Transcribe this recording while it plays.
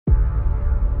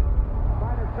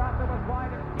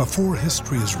Before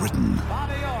history is written,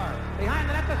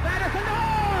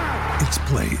 it's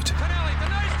played.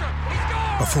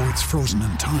 Before it's frozen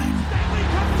in time,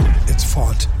 it's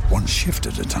fought one shift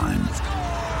at a time.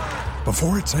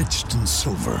 Before it's etched in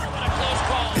silver,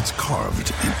 it's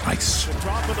carved in ice.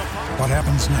 What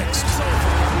happens next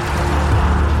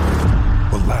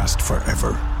will last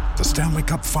forever. The Stanley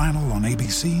Cup Final on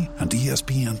ABC and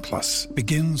ESPN Plus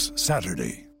begins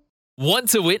Saturday. Want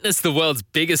to witness the world's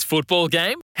biggest football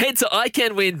game? Head to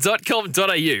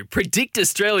iCanWin.com.au, predict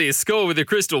Australia's score with a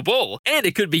crystal ball, and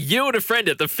it could be you and a friend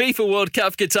at the FIFA World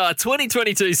Cup Qatar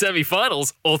 2022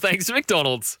 semi-finals, all thanks to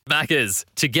McDonald's. Maccas,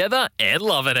 together and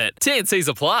loving it. TNCs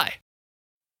apply.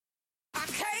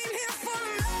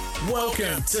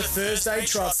 Welcome to Thursday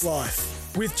Trots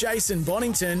Life with Jason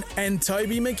Bonington and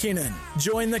Toby McKinnon.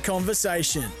 Join the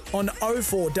conversation on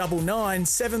 0499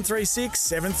 736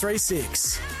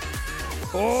 736.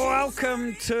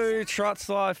 Welcome to Trots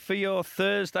Life for your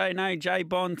Thursday. No J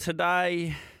Bond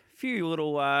today. A few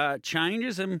little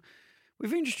changes, and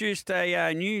we've introduced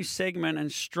a new segment,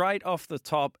 and straight off the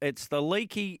top, it's the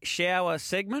leaky shower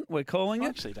segment, we're calling it. I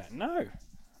actually don't know.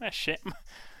 My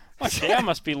shower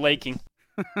must be leaking.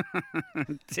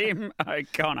 Tim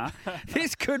O'Connor.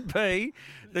 This could be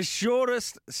the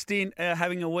shortest stint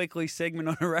having a weekly segment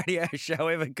on a radio show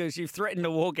ever, because you've threatened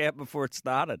to walk out before it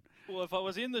started. Well, if I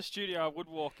was in the studio, I would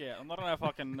walk out. I don't know if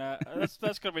I can. That's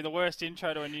got to be the worst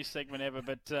intro to a new segment ever.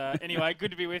 But anyway,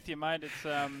 good to be with you, mate.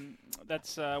 It's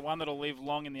that's one that'll live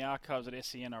long in the archives at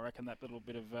SEN. I reckon that little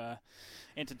bit of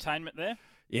entertainment there.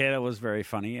 Yeah, that was very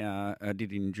funny. I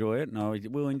did enjoy it, and I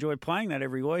will enjoy playing that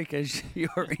every week as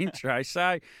your intro.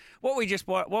 So, what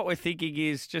we're thinking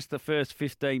is just the first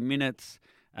 15 minutes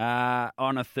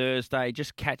on a Thursday,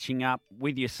 just catching up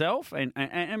with yourself and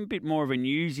a bit more of a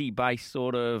newsy-based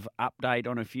sort of update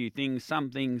on a few things. Some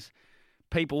things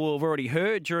people will have already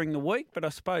heard during the week, but I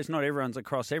suppose not everyone's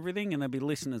across everything, and there'll be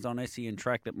listeners on SEN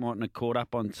Track that mightn't have caught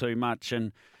up on too much.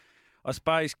 And I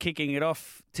suppose kicking it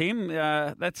off, Tim,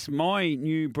 that's my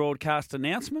new broadcast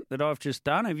announcement that I've just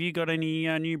done. Have you got any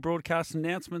new broadcast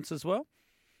announcements as well?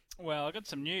 Well, I've got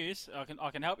some news.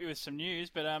 I can help you with some news,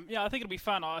 but yeah, I think it'll be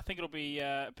fun. I think it'll be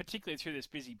particularly through this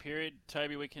busy period,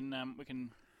 Toby. We can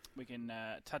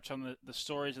touch on the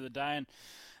stories of the day, and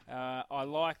I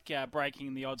like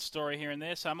breaking the odd story here and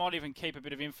there. So I might even keep a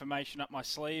bit of information up my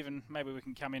sleeve, and maybe we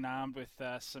can come in armed with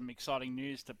some exciting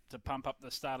news to pump up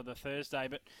the start of the Thursday.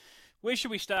 But where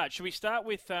should we start? Should we start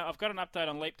with, I've got an update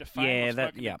on Leap to Fame.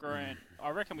 Yeah, Grant.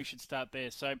 I reckon we should start there.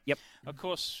 So, yep. Of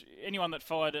course, anyone that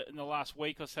followed it in the last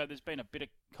week or so, there's been a bit of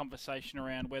conversation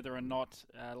around whether or not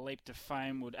Leap to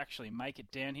Fame would actually make it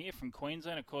down here from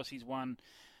Queensland. Of course, he's won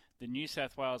the New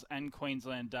South Wales and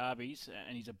Queensland derbies,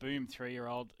 and he's a boom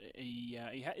 3-year-old.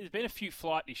 There's been a few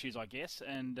flight issues, I guess,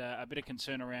 and a bit of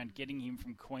concern around getting him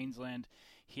from Queensland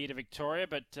here to Victoria,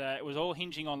 but it was all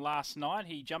hinging on last night.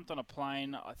 He jumped on a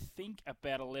plane, I think,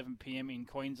 about 11 p.m. in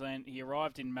Queensland. He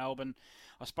arrived in Melbourne.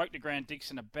 I spoke to Grant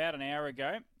Dixon about an hour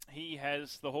ago. He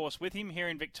has the horse with him here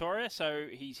in Victoria, so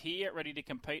he's here ready to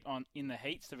compete in the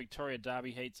heats, the Victoria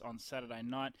Derby heats on Saturday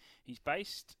night. He's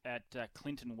based at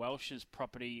Clinton Welsh's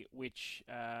property, which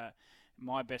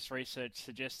my best research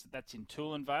suggests that's in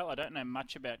Toolanvale. I don't know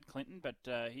much about Clinton,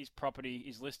 but his property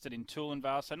is listed in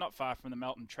Toolanvale, so not far from the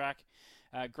Melton track.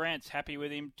 Grant's happy with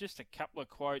him. Just a couple of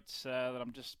quotes that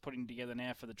I'm just putting together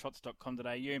now for the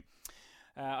trots.com.au.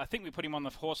 I think we put him on the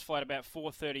horse flight about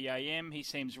 4:30 a.m. He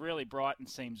seems really bright and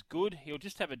seems good. He'll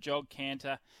just have a jog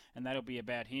canter, and that'll be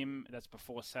about him. That's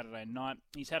before Saturday night.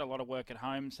 He's had a lot of work at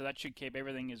home, so that should keep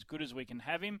everything as good as we can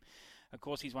have him. Of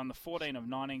course, he's won the 14 of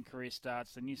 19 career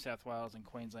starts, the New South Wales and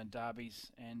Queensland derbies,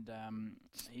 and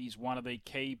he's one of the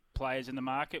key players in the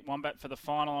market. Wombat for the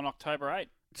final on October 8.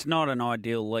 It's not an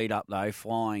ideal lead-up, though,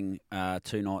 flying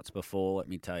 2 nights before, let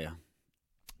me tell you.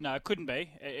 No, it couldn't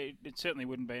be. It certainly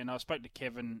wouldn't be. And I spoke to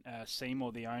Kevin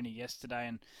Seymour, the owner, yesterday,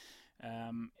 and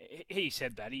he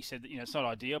said that. He said that, it's not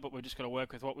ideal, but we've just got to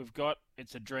work with what we've got.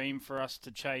 It's a dream for us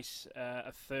to chase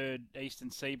a third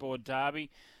Eastern Seaboard derby.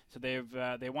 So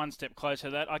they're one step closer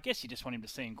to that. I guess you just want him to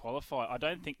see him qualify. I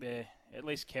don't think at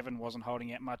least Kevin wasn't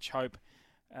holding out much hope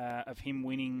of him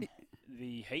winning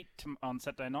the heat on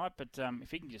Saturday night. But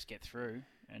if he can just get through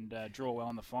and draw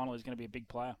well in the final, he's going to be a big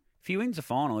player. If he wins the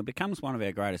final, he becomes one of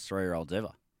our greatest 3-year-olds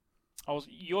ever.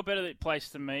 You're better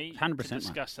placed than me 100%, to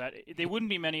discuss that. There wouldn't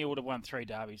be many who would have won 3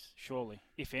 derbies, surely,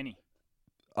 if any.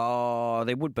 Oh,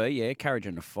 there would be, yeah. Courage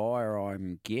Under Fire,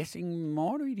 I'm guessing,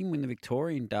 might. He didn't win the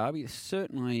Victorian Derby.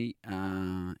 Certainly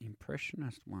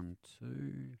Impressionist 1, 2.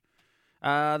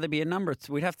 There'd be a number.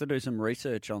 We'd have to do some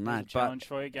research on that. There's a challenge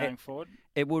for you going forward.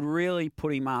 It would really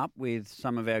put him up with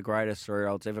some of our greatest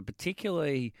 3-year-olds ever,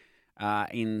 particularly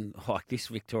in like this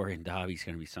Victorian Derby is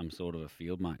going to be some sort of a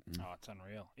field, mate. Oh, it's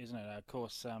unreal, isn't it? Of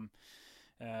course,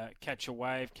 Catch a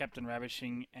Wave, Captain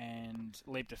Ravishing, and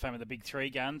Leap to Fame are the big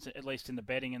three guns, at least in the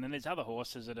betting. And then there's other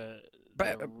horses that are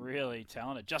really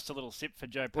talented. Just a Little Sip for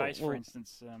Joe Pace, for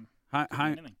instance.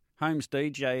 Holmes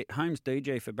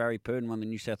DJ for Barry Purdon won the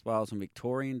New South Wales and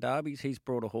Victorian Derbies. He's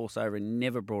brought a horse over and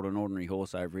never brought an ordinary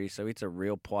horse over here, so it's a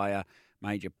real player.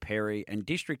 Major Perry and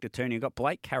District Attorney. I've got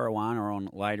Blake Caruana on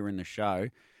later in the show.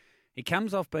 He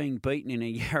comes off being beaten in a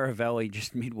Yarra Valley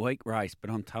just midweek race, but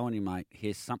I'm telling you, mate,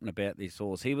 here's something about this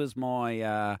horse. He was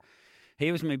my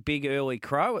big early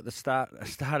crow at the start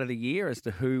of the year as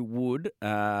to who would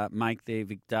make their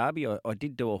Vic Derby. I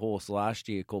did do a horse last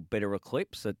year called Better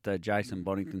Eclipse that Jason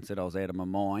Bonington said I was out of my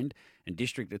mind, and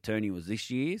District Attorney was this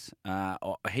year's.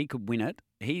 He could win it.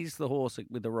 He's the horse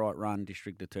that, with the right run,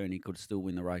 District Attorney could still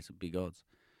win the race at big odds.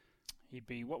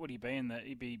 What would he be in that?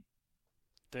 He'd be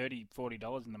 $30,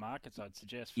 $40 in the markets, I'd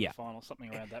suggest, for the final,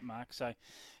 something around that mark. So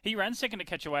he ran second to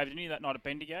Catch a Wave, didn't he, that night at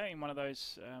Bendigo in one of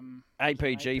those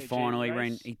APG final.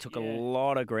 He took a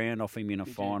lot of ground off him in a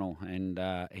final, and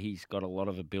he's got a lot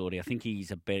of ability. I think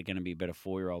he's going to be a better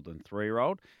 4-year-old than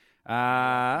 3-year-old.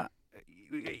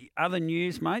 Other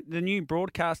news, mate, the new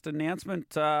broadcast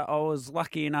announcement. I was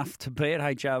lucky enough to be at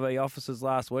HRV offices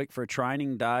last week for a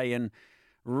training day, and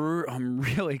I'm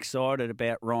really excited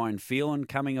about Ryan Phelan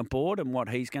coming aboard and what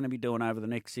he's going to be doing over the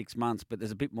next 6 months, but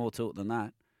there's a bit more to it than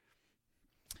that.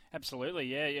 Absolutely,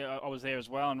 yeah, I was there as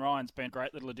well, and Ryan's been a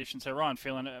great little addition. So Ryan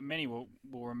Phelan, many will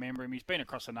remember him. He's been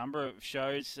across a number of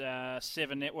shows,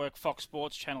 7 Network, Fox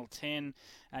Sports, Channel 10,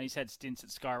 and he's had stints at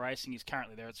Sky Racing. He's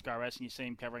currently there at Sky Racing. You see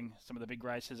him covering some of the big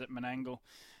races at Menangle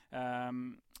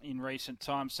in recent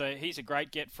times. So he's a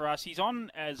great get for us. He's on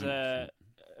as a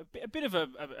bit of a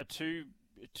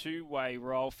two-way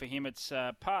role for him. It's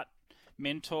part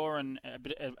mentor and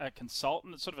a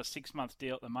consultant. It's sort of a 6-month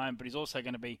deal at the moment, but he's also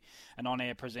going to be an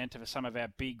on-air presenter for some of our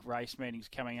big race meetings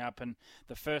coming up, and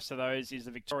the first of those is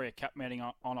the Victoria Cup meeting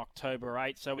on October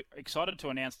 8th. So we're excited to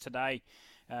announce today,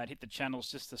 it hit the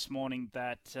channels just this morning,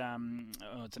 that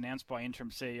it's announced by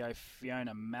interim CEO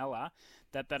Fiona Malla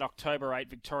that October 8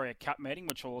 Victoria Cup meeting,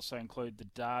 which will also include the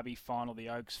Derby final, the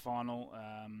Oaks final,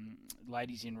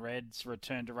 Ladies in Red's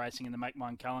return to racing in the Make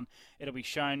Mine Cullen. It'll be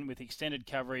shown with extended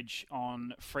coverage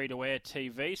on free-to-air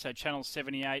TV, so channels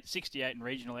 78, 68 in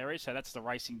regional areas, so that's the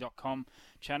racing.com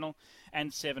channel,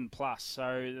 and 7+.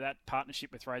 So that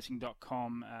partnership with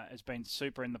racing.com has been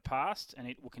super in the past, and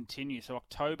it will continue. So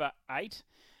October 8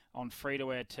 on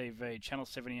free-to-air TV, channel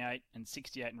 78 and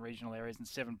 68 in regional areas, and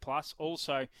 7+.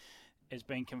 Also, has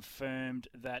been confirmed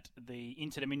that the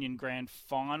Inter-Dominion Grand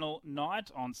Final night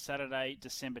on Saturday,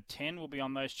 December 10 will be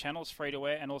on those channels,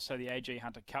 free-to-air, and also the AG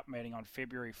Hunter Cup meeting on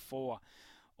February 4,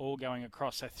 all going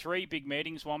across. So 3 big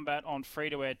meetings, Wombat on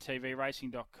free-to-air TV,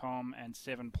 racing.com, and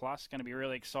 7+. Going to be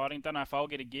really exciting. Don't know if I'll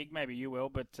get a gig, maybe you will,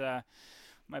 but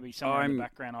maybe somewhere in the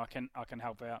background I can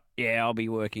help out. Yeah, I'll be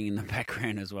working in the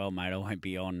background as well, mate. I won't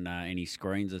be on any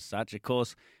screens as such. Of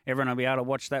course, everyone will be able to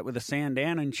watch that with the sound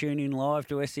down and tune in live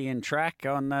to SEN Track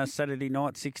on Saturday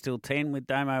night, 6 till 10 with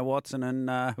Damo Watson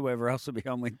and whoever else will be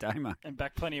on with Damo. And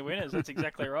back plenty of winners. That's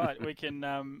exactly right. We can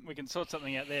sort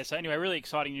something out there. So anyway, really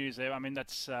exciting news there. I mean,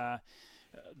 that's...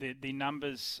 The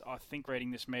numbers, I think,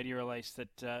 reading this media release,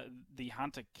 that the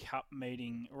Hunter Cup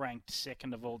meeting ranked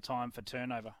second of all time for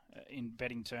turnover, in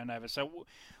betting turnover. So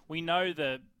we know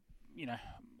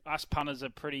us punters are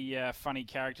pretty funny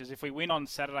characters. If we win on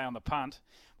Saturday on the punt,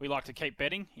 we like to keep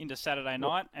betting into Saturday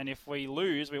night, and if we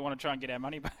lose, we want to try and get our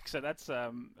money back. So that's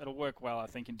it'll work well, I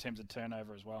think, in terms of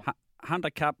turnover as well.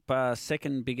 Hunter Cup,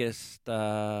 second biggest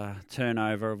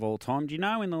turnover of all time. Do you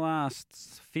know in the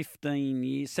last 17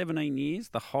 years,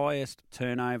 the highest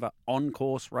turnover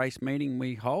on-course race meeting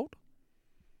we hold?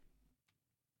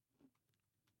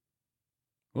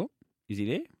 Oh, is he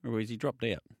there or is he dropped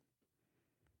out?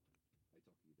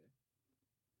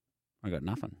 I got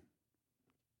nothing.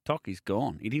 Tocky's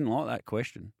gone. He didn't like that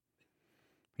question.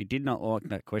 He did not like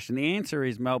that question. The answer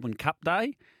is Melbourne Cup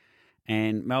Day.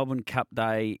 And Melbourne Cup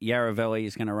Day, Yarra Valley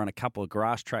is going to run a couple of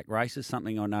grass track races,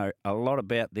 something I know a lot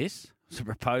about this. It's a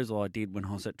proposal I did when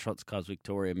I was at Trots Clubs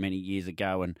Victoria many years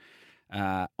ago, and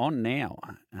on now.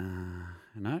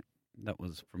 No, that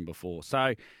was from before.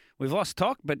 So we've lost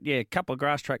talk, but yeah, a couple of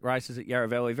grass track races at Yarra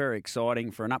Valley, very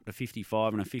exciting for an up to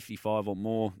 55 and a 55 or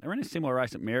more. They ran a similar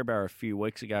race at Maryborough a few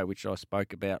weeks ago, which I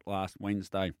spoke about last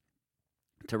Wednesday.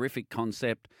 Terrific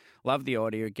concept. Love the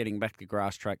idea of getting back to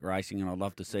grass track racing, and I'd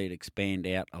love to see it expand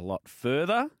out a lot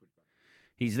further.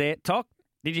 He's there. Toc,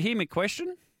 did you hear my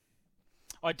question?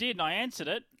 I did, and I answered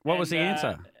it. What was the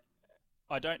answer?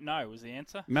 I don't know. Was the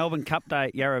answer? Melbourne Cup Day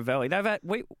at Yarra Valley. They've had,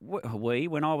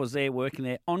 when I was there working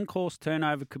there, on-course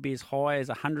turnover could be as high as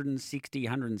 $160,000,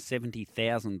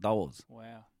 $170,000.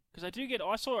 Wow. Because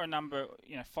I saw a number,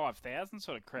 5,000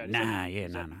 sort of crowd.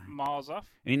 No. Miles off.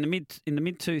 In the mid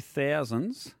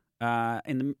 2000s,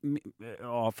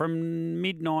 from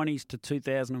mid 90s to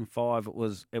 2005,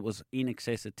 it was in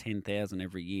excess of 10,000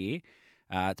 every year.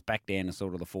 It's back down to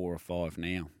sort of the 4 or 5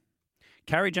 now.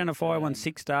 Carrie Janify won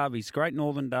 6 derbies: Great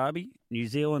Northern Derby, New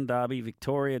Zealand Derby,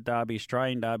 Victoria Derby,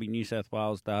 Australian Derby, New South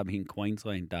Wales Derby, and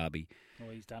Queensland Derby. Well,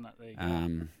 he's done it. There you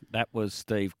go. That was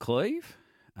Steve Cleave.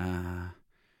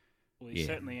 He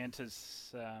certainly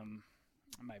enters,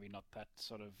 maybe not that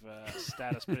sort of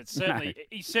status, but it's certainly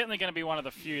he's certainly going to be one of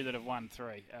the few that have won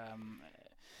 3.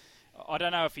 I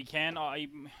don't know if he can.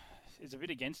 There's a bit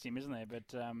against him, isn't there? But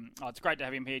it's great to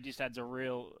have him here. Just adds a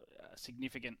real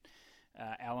significant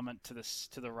element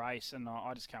to the race, and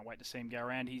I just can't wait to see him go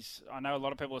around. I know a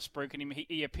lot of people are spruiking him.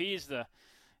 He appears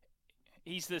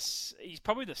he's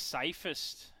probably the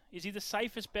safest. Is he the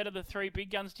safest bet of the 3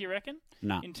 big guns, do you reckon?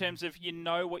 No. In terms of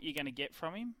what you're going to get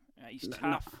from him? He's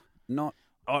tough.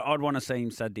 I'd want to see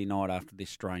him Saturday night after this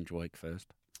strange week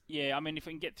first. Yeah, I mean, if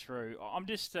we can get through. I'm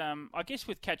just, I guess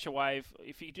with Catch a Wave,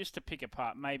 if you just to pick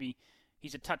apart, maybe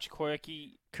he's a touch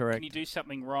quirky. Correct. Can you do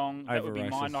something wrong? Over that would be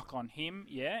races. my knock on him,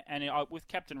 yeah. And with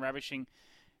Captain Ravishing,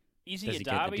 is he Does a he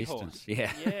get the Derby distance? horse?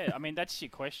 Yeah. Yeah, I mean, that's your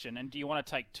question. And do you want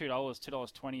to take $2,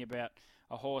 $2.20 about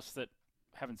a horse that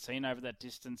haven't seen over that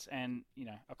distance? And,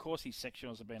 of course his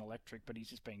sectionals have been electric, but he's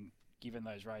just been given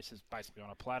those races basically on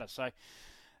a platter. So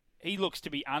he looks to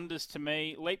be unders to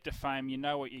me. Leap to Fame, you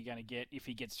know what you're going to get if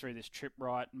he gets through this trip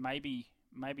right. Maybe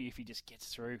if he just gets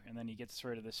through and then he gets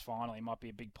through to this final, he might be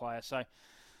a big player. So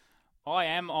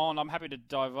I'm happy to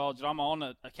divulge it. I'm on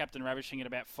a Captain Ravishing at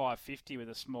about $5.50 with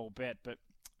a small bet, but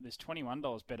there's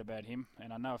 $21 bet about him,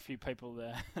 and I know a few people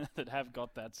that have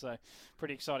got that, so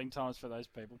pretty exciting times for those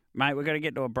people. Mate, we're going to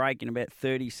get to a break in about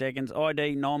 30 seconds.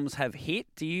 ID noms have hit.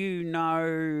 Do you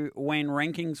know when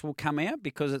rankings will come out?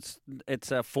 Because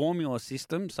it's a formula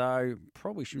system, so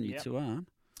probably shouldn't be too hard.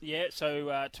 Yeah,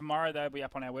 so tomorrow they'll be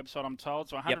up on our website, I'm told.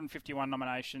 So 151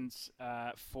 nominations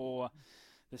for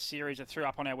the series are through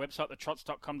up on our website,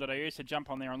 thetrots.com.au, so jump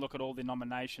on there and look at all the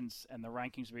nominations, and the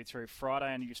rankings will be through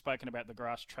Friday. And you've spoken about the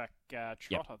grass track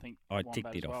trot, I think. I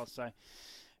ticked it off. So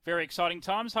very exciting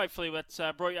times. Hopefully that's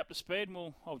brought you up to speed,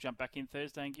 and I'll jump back in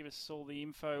Thursday and give us all the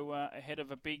info ahead of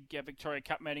a big Victoria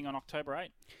Cup meeting on October 8.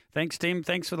 Thanks, Tim.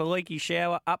 Thanks for the leaky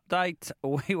shower update.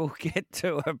 We will get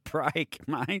to a break,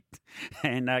 mate,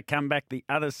 and come back the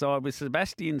other side with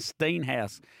Sebastian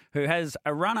Steenhouse, who has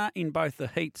a runner in both the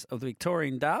heats of the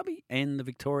Victorian Derby and the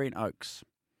Victorian Oaks.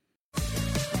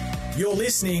 You're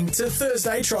listening to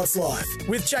Thursday Trots Life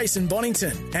with Jason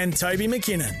Bonington and Toby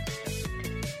McKinnon.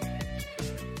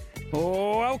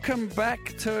 Welcome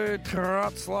back to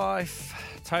Trots Life.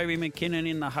 Toby McKinnon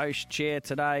in the host chair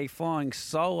today, flying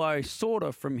solo sort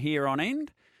of from here on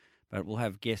end, but we'll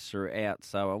have guests throughout,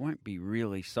 so I won't be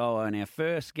really solo. And our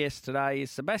first guest today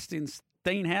is Sebastian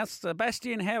Steenhouse.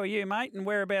 Sebastian, how are you, mate, and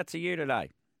whereabouts are you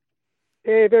today?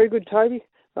 Yeah, very good, Toby.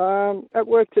 At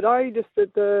work today, just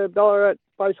at the Ballarat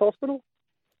Base Hospital.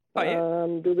 Oh,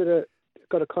 yeah?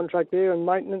 Got a contract there and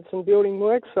maintenance and building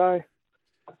work, so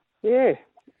yeah.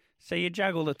 So you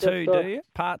juggle the two, do you?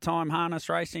 Part-time harness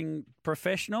racing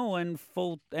professional and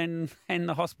full and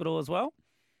the hospital as well?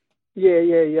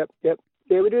 Yep.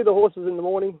 Yeah, we do the horses in the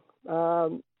morning.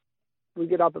 We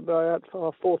get up about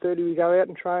 4:30. We go out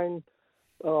and train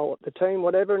the team,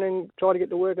 whatever, and then try to get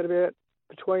to work at about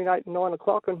between 8 and 9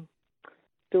 o'clock and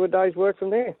do a day's work from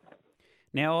there.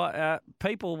 Now,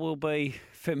 people will be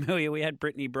familiar. We had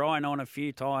Brittany Bryan on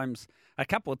a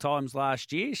couple of times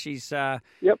last year. She's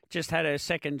just had her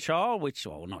second child, which,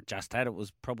 well, not just had, it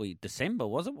was probably December,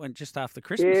 was it? When just after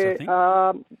Christmas, I think.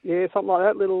 Yeah, something like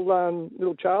that.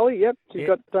 Little Charlie, yep. She's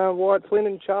got Wyatt Flynn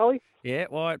and Charlie. Yeah,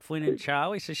 Wyatt Flynn and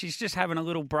Charlie. So she's just having a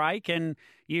little break, and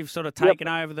you've sort of taken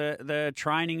over the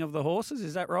training of the horses.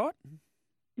 Is that right?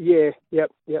 Yeah,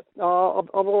 yep. I've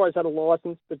always had a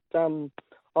licence, but I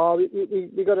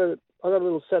got a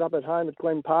little setup at home at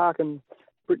Glen Park, and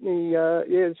Brittany, they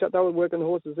were working the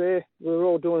horses there. We were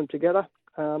all doing them together.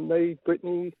 Me,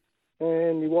 Brittany,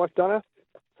 and my wife Donna.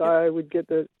 So we'd get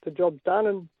the jobs done,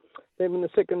 and then when the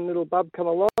second little bub come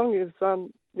along, it's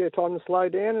time to slow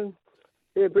down,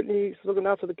 and Brittany's looking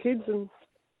after the kids, and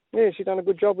she's done a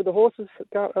good job with the horses,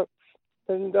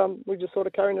 and we just sort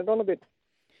of carrying it on a bit.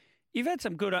 You've had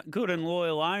some good and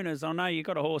loyal owners. I know you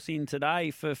got a horse in today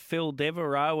for Phil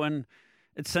Devereaux, and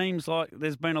It seems like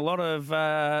there's been a lot of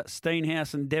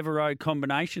Steenhouse and Devereaux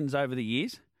combinations over the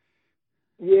years.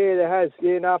 Yeah, there has.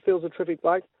 Yeah, no, Phil's a terrific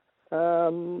bloke.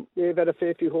 We've had a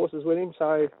fair few horses with him.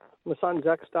 So my son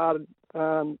Zach started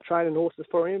training horses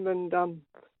for him, and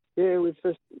we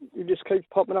just keep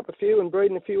popping up a few and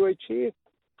breeding a few each year.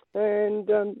 And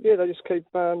they just keep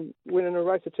winning a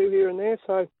race or two here and there,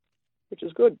 so which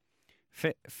is good.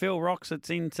 Phil Rocks, it's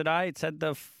in today. It's had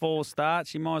the 4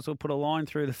 starts. You might as well put a line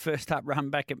through the first up run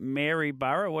back at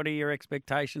Maryborough. What are your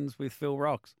expectations with Phil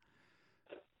Rocks?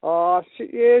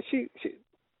 It's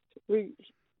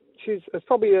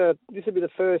probably this will be the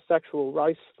first actual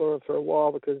race for a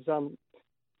while, because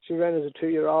she ran as a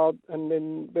 2-year-old, and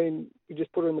then we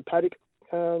just put her in the paddock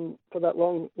for that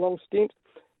long stint,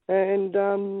 and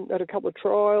had a couple of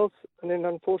trials, and then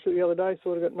unfortunately the other day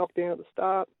sort of got knocked down at the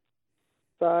start.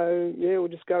 So we'll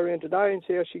just go around today and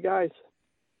see how she goes.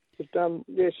 But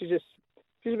she's a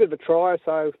bit of a tryer,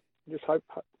 so just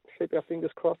keep our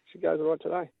fingers crossed she goes all right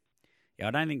today. Yeah,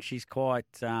 I don't think she's quite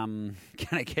going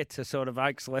to get to sort of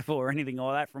Oaks level or anything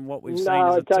like that from what we've seen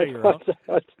as a 2-year-old.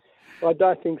 I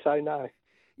don't think so, no.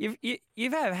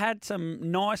 You've had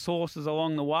some nice horses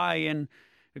along the way, and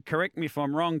correct me if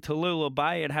I'm wrong, Tallulah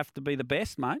Bay would have to be the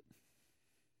best, mate.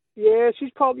 Yeah, she's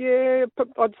probably,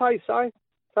 I'd say so.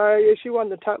 So she won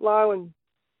the Tatlow,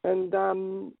 and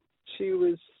she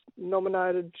was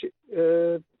nominated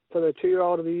for the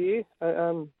 2-year-old of the year.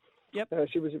 Yep.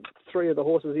 She was 3 of the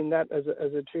horses in that as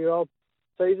a 2-year-old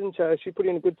season. So she put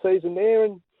in a good season there,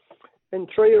 and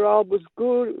 3-year-old was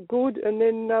good. And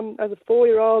then as a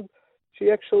 4-year-old,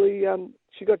 she actually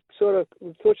she got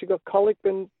we thought she got colic,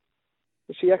 and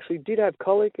she actually did have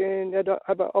colic, and had an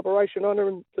operation on her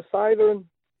to save her,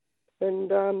 and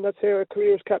that's how her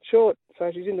career was cut short. So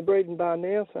she's in the breeding barn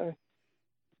now. So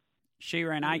she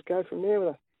ran 8th. Go from there with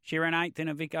her. She ran 8th in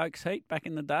a Vic Oaks heat back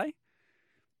in the day.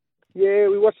 Yeah,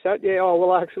 we watched that. Yeah,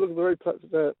 I actually looked at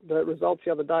the results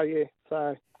the other day. Yeah,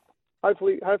 so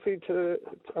hopefully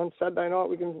on Saturday night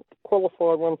we can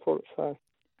qualify one for it. So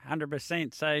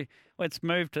 100%. So let's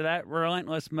move to that.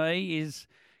 Relentless Me is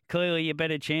clearly a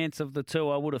better chance of the two,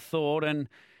 I would have thought, and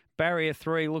Barrier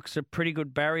 3 looks a pretty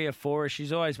good barrier for her.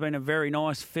 She's always been a very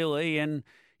nice filly, and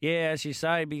as you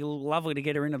say, it'd be lovely to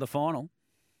get her into the final.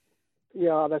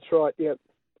 Yeah, that's right. Yep.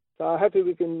 So hopefully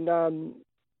we can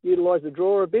utilise the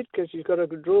draw a bit, because she's got a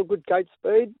good draw, good gate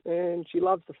speed, and she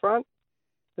loves the front.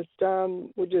 But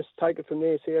we'll just take it from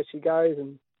there, see how she goes,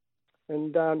 and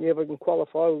if we can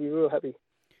qualify, we'll be real happy.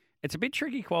 It's a bit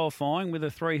tricky qualifying with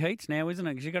the 3 heats now, isn't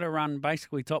it? Because you've got to run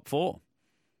basically top 4.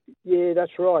 Yeah,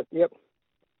 that's right. Yep.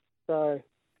 So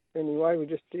anyway, we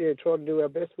just try to do our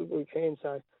best with what we can.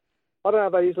 So I don't know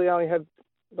if they usually only have.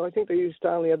 I think they used to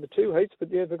only have the 2 heats, but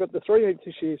they've got the 3 heats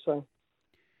this year. So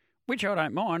which I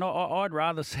don't mind. I'd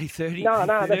rather see 30. No,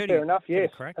 that's fair enough. Yes,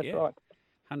 crack, that's right.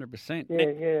 100%.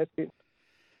 Yeah, that's it.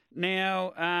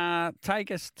 Now,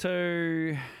 take us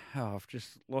to. I've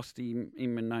just lost him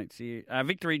in my notes here.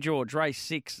 Victory George, race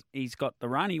 6. He's got the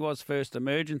run. He was first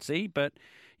emergency, but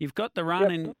you've got the run,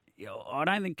 and I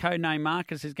don't think Codename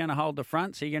Marcus is going to hold the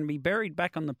front, so you're going to be buried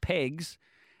back on the pegs.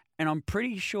 And I'm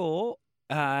pretty sure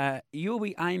you'll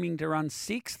be aiming to run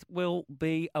 6th. Will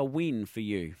be a win for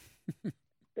you.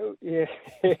 Yeah,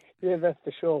 that's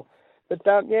for sure. But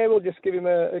we'll just give him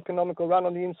an economical run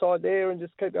on the inside there, and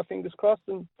just keep our fingers crossed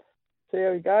and see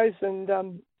how he goes. And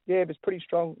it's pretty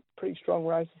strong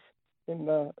races in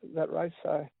that race.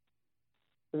 So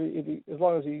as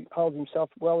long as he holds himself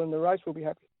well in the race, we'll be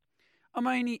happy. I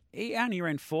mean, he only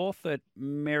ran 4th at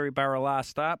Maryborough last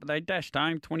start, but they dashed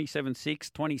home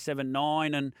 27.6,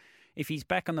 27.9, and if he's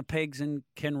back on the pegs and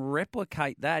can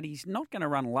replicate that, he's not going to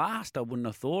run last, I wouldn't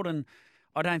have thought, and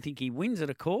I don't think he wins it,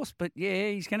 of course, but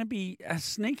he's going to be a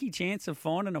sneaky chance of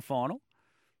finding a final.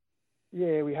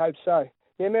 Yeah, we hope so.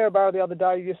 Yeah, Maryborough the other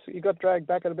day, he got dragged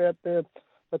back at about the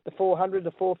 400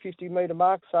 to 450 metre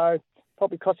mark, so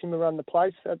probably cost him around the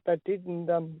place. That did, and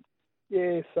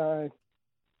so.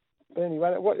 But anyway,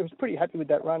 I was pretty happy with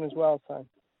that run as well. So,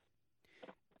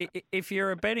 if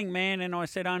you're a betting man, and I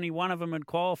said only one of them would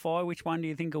qualify, which one do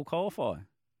you think will qualify?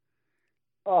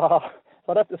 Oh,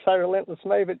 I'd have to say Relentless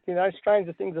Me, but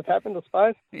stranger things have happened, I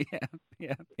suppose.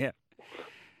 Yeah.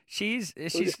 She's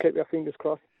just keep our fingers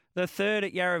crossed. The 3rd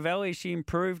at Yarra Valley, she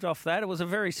improved off that. It was a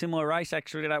very similar race,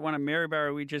 actually, to that one at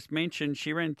Maryborough we just mentioned.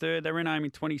 She ran 3rd. They ran home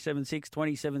in 27.6,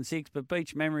 27.6, but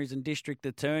Beach Memories and District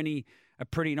Attorney are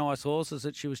pretty nice horses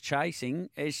that she was chasing.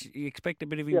 You expect a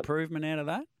bit of improvement out of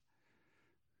that?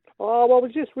 Oh, well,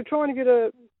 we're trying to get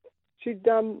her. She's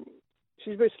been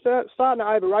starting to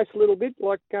over race a little bit.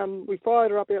 Like we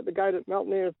fired her up out the gate at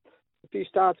Melton there a few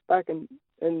starts back, and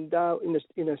and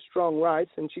in a strong race,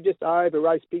 and she just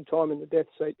over-raced big time in the death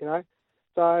seat,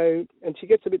 So, and she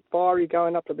gets a bit fiery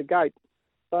going up to the gate.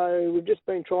 So we've just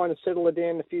been trying to settle her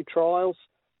down a few trials,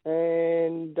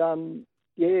 and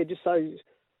just so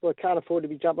I can't afford to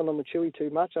be jumping on the chewy too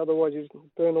much, otherwise you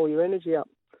burn all your energy up.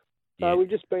 So we've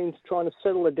just been trying to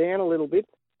settle her down a little bit,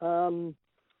 and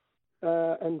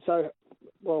so,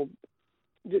 well,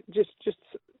 just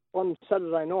on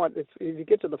Saturday night, if you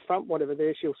get to the front, whatever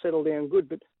there, she'll settle down good.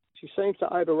 But she seems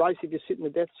to over-race if you sit in the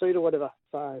death seat or whatever.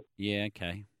 So yeah,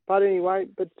 okay. But anyway,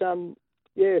 so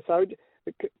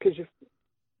because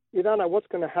you don't know what's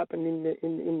going to happen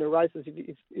in the races if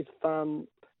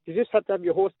you just have to have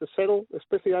your horse to settle,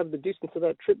 especially over the distance of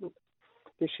that trip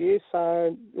this year.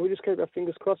 So we just keep our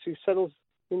fingers crossed she settles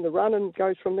in the run and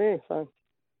goes from there. So.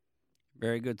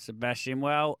 Very good, Sebastian.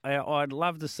 Well, I'd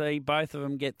love to see both of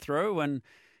them get through, and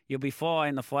you'll be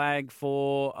flying the flag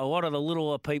for a lot of the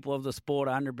littler people of the sport,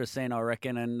 100%, I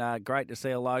reckon. And great to see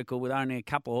a local with only a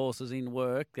couple of horses in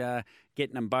work,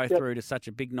 getting them both through to such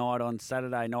a big night on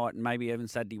Saturday night and maybe even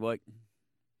Saturday week.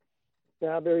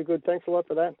 Yeah, very good. Thanks a lot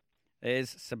for that. There's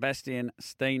Sebastian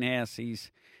Steenhouse.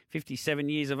 He's 57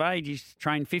 years of age. He's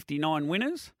trained 59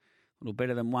 winners. A little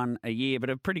better than one a year, but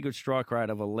a pretty good strike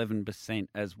rate of 11%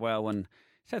 as well. And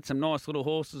he's had some nice little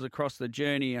horses across the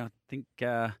journey. I think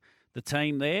the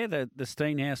team there, the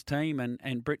Steenhouse team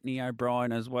and Brittany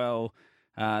O'Brien as well,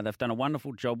 they've done a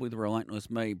wonderful job with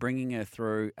Relentless Me, bringing her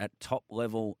through at top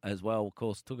level as well. Of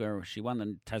course, she won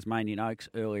the Tasmanian Oaks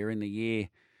earlier in the year.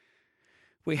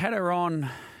 We had her on,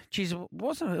 it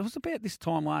was about this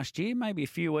time last year, maybe a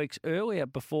few weeks earlier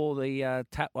before the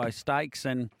Tatlow Stakes,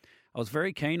 and I was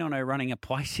very keen on her running a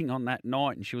placing on that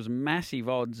night, and she was massive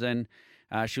odds, and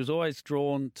she was always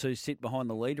drawn to sit behind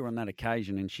the leader on that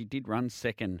occasion, and she did run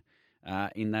second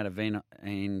in that event.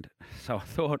 And so I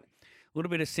thought, a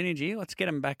little bit of synergy, let's get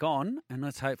them back on, and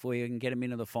let's hopefully we can get them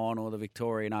into the final of the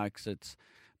Victorian Oaks. It's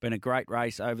been a great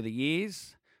race over the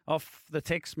years. Off the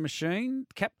text machine,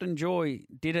 Captain Joy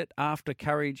did it after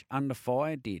Courage Under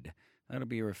Fire did. That'll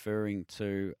be referring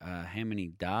to how many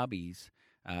derbies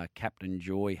Captain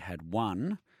Joy had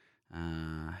won.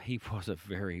 He was a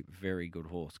very, very good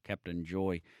horse. Captain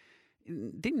Joy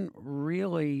didn't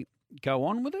really go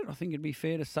on with it. I think it'd be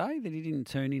fair to say that he didn't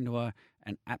turn into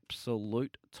an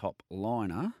absolute top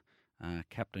liner.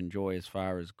 Captain Joy, as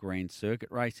far as Grand Circuit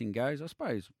racing goes, I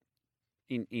suppose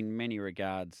in many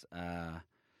regards,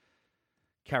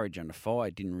 Courage Under Fire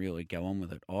didn't really go on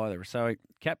with it either. So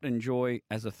Captain Joy,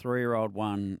 as a 3-year-old,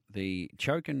 won the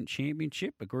Chokin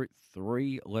Championship, a Group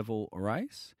 3 level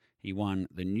race. He won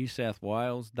the New South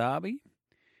Wales Derby.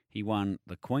 He won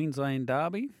the Queensland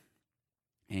Derby.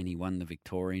 And he won the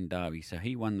Victorian Derby. So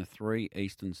he won the 3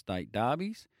 Eastern State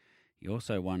Derbies. He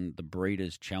also won the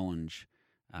Breeders' Challenge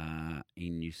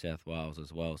in New South Wales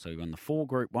as well. So he won the 4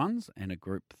 Group 1s and a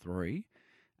Group 3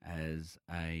 as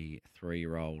a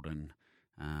 3-year-old, and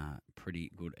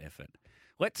pretty good effort.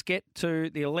 Let's get to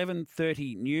the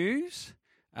 11:30 news.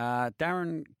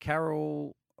 Darren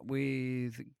Carroll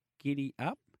with Giddy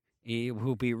Up. He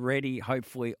will be ready,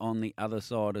 hopefully, on the other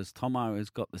side, as Tomo has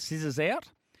got the scissors out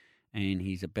and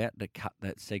he's about to cut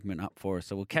that segment up for us.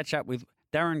 So we'll catch up with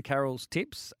Darren Carroll's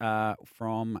tips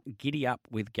from Giddy Up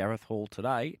with Gareth Hall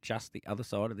today, just the other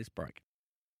side of this break.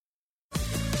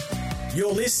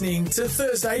 You're listening to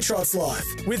Thursday Trots Life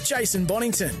with Jason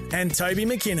Bonington and Toby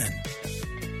McKinnon.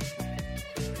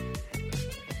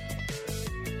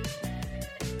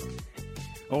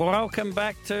 Welcome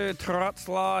back to Trots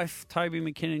Life. Toby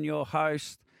McKinnon, your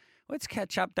host. Let's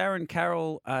catch up. Darren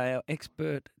Carroll, our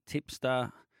expert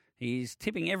tipster. He's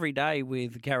tipping every day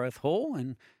with Gareth Hall.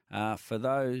 And for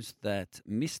those that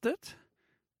missed it,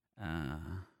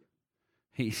 I'm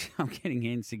getting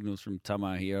hand signals from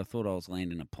Tomo here. I thought I was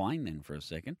landing a plane then for a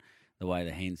second, the way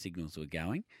the hand signals were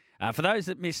going. For those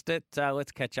that missed it,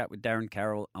 let's catch up with Darren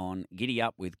Carroll on Giddy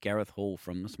Up with Gareth Hall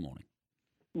from this morning.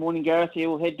 Morning, Gareth. Yeah,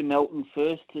 we'll head to Melton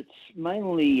first. It's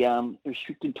mainly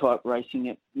restricted type racing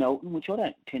at Melton, which I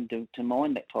don't tend to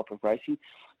mind that type of racing.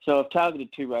 So I've targeted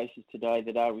 2 races today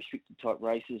that are restricted type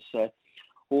races. So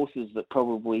horses that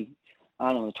probably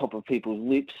aren't on the top of people's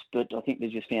lips, but I think they've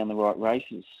just found the right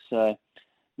races. So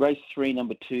race 3,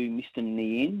 number 2, Mr.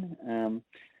 Nien.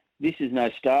 This is no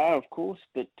star, of course,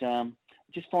 but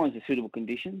just finds the suitable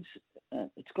conditions.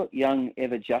 It's got young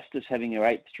Ever Justice having her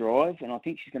 8th drive, and I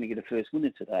think she's going to get her first winner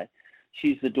today.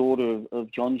 She's the daughter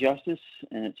of John Justice,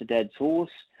 and it's a dad's horse.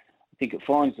 I think it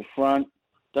finds the front,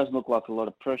 doesn't look like a lot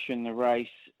of pressure in the race,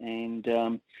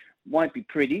 and won't be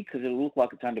pretty because it'll look like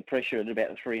it's under pressure at about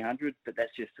the 300, but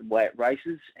that's just the way it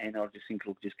races, and I just think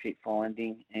it'll just keep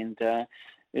finding. And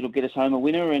it'll get us home a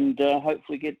winner and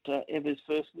hopefully get Eva's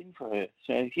first win for her.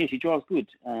 So, yeah, she drives good.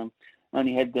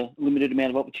 Only had the limited amount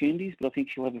of opportunities, but I think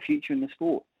she'll have a future in the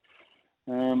sport.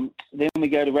 Then we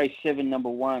go to race 7, number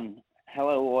 1,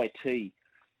 Hello IT.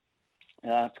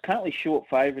 It's currently short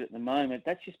favourite at the moment.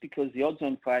 That's just because the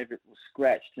odds-on favourite was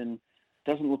scratched and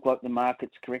doesn't look like the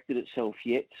market's corrected itself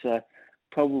yet. So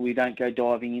probably don't go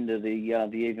diving into the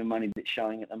even money that's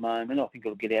showing at the moment. I think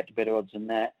it'll get out to better odds than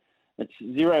that. It's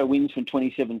 0 wins from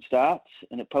 27 starts,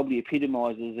 and it probably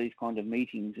epitomises these kind of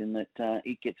meetings in that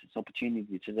it gets its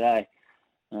opportunity today.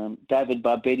 David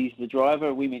Barbetti's the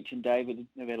driver. We mentioned David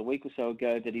about a week or so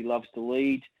ago that he loves to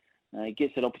lead. He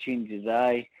gets that opportunity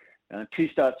today. 2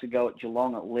 starts ago at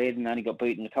Geelong at Lead and only got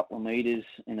beaten a couple of metres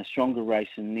in a stronger race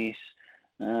than this.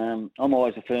 I'm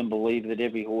always a firm believer that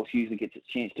every horse usually gets its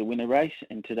chance to win a race,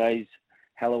 and today's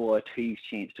Hello IT's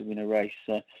chance to win a race.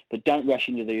 But don't rush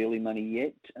into the early money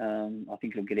yet. I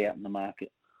think it'll get out in the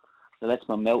market. So that's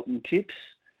my Melton tips.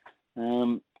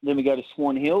 Then we go to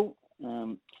Swan Hill.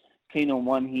 Keen on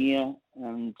one here,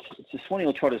 and it's the Swan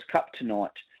Hill Trotters Cup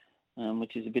tonight,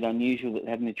 which is a bit unusual that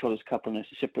having the Trotters Cup on a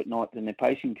separate night than their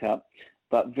Pacing Cup,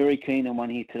 but very keen on one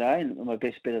here today, and my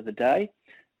best bet of the day.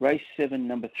 Race 7,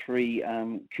 number 3,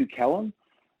 Cucullin,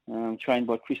 trained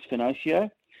by Chris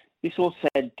Finocio. This horse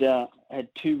had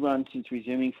 2 runs since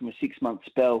resuming from a 6-month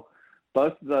spell.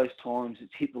 Both of those times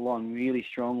it's hit the line really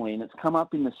strongly, and it's come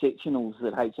up in the sectionals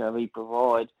that HRV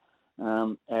provide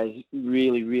as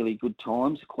really, really good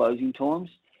times, closing times.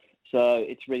 So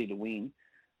it's ready to win.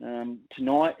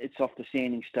 Tonight, it's off the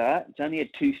standing start. It's only had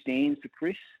 2 stands for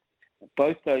Chris.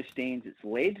 Both those stands, it's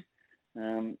led.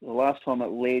 The last time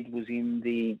it led was in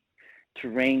the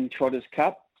Terang Trotters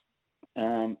Cup,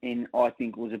 and I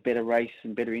think it was a better race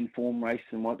and better informed race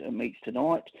than what it meets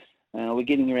tonight. We're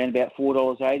getting around about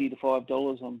 $4.80 to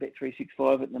 $5 on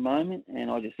Bet365 at the moment,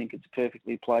 and I just think it's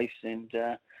perfectly placed, and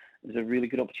there's a really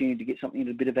good opportunity to get something at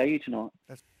a bit of value tonight.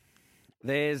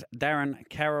 There's Darren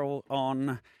Carroll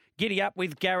on Giddy Up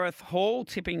with Gareth Hall,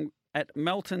 tipping at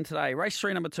Melton today. Race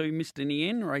 3, number 2, Mr.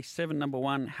 Nien. Race 7, number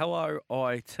 1, Hello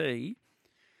IT. I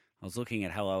was looking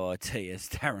at Hello IT as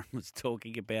Darren was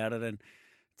talking about it, and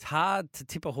it's hard to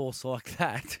tip a horse like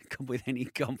that with any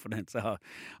confidence.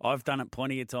 I've done it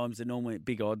plenty of times. They're normally at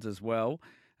big odds as well.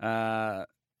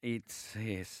 It's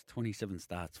 27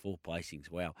 starts, 4 placings.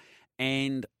 Wow.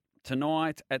 And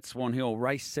tonight at Swan Hill,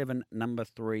 race 7, number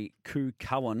 3,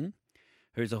 Cucullin,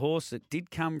 who's a horse that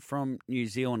did come from New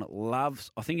Zealand.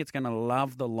 I think it's going to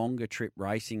love the longer trip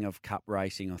racing of cup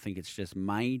racing. I think it's just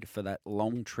made for that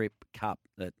long trip cup,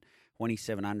 that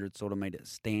 2,700 sort of metre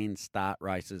stand start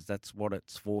races. That's what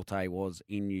its forte was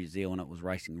in New Zealand. It was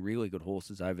racing really good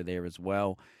horses over there as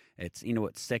well. It's into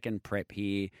its second prep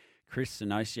here. Chris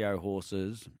Finocio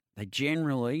horses, they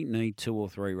generally need 2 or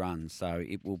 3 runs, so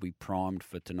it will be primed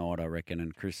for tonight, I reckon.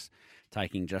 And Chris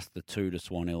taking just the 2 to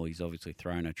Swan Hill. He's obviously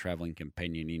thrown a travelling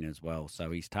companion in as well. So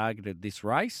he's targeted this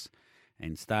race,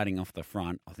 and starting off the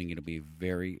front, I think it'll be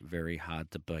very, very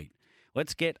hard to beat.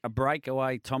 Let's get a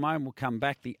breakaway, Tomo, and we'll come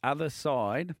back the other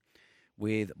side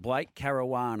with Blake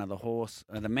Caruana, the horse,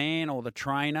 the man or the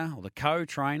trainer or the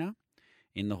co-trainer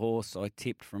in the horse I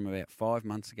tipped from about 5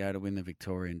 months ago to win the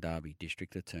Victorian Derby,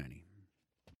 District Attorney.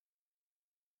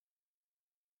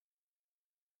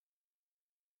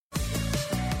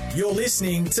 You're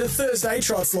listening to Thursday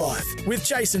Trots Life with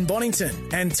Jason Bonington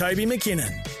and Toby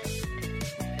McKinnon.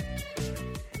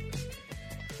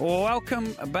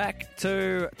 Welcome back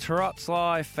to Trots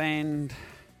Life, and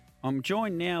I'm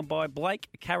joined now by Blake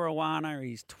Caruana.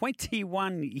 He's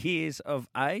 21 years of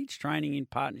age, training in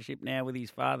partnership now with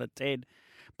his father, Ted.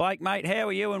 Blake, mate, how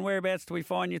are you and whereabouts do we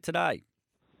find you today?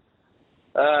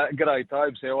 G'day,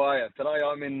 Tobes. How are you? Today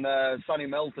I'm in sunny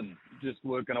Melton, just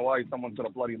working away. Someone's got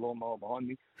a bloody lawnmower behind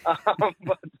me.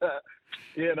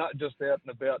 Just out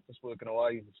and about, just working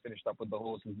away. Just finished up with the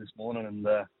horses this morning and,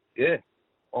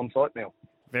 on site now.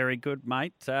 Very good,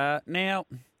 mate. Now,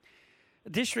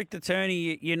 District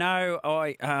Attorney, you know,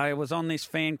 I was on this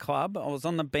fan club. I was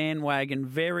on the bandwagon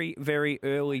very, very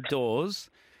early doors.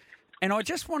 And I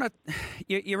just want to,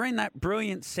 you're in that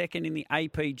brilliant second in the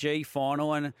APG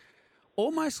final, and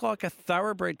almost like a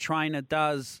thoroughbred trainer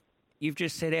does, you've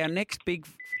just said our next big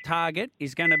target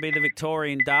is going to be the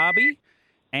Victorian Derby,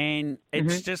 and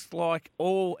it's just like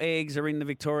all eggs are in the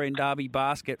Victorian Derby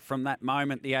basket from that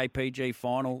moment the APG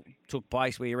final took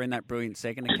place, where you're in that brilliant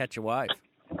second to catch a wave.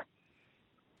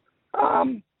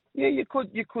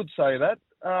 You could say that.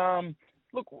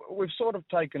 Look, we've sort of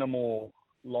taken a more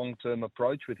long-term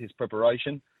approach with his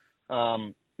preparation.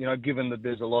 Given that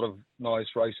there's a lot of nice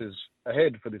races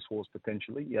ahead for this horse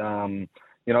potentially.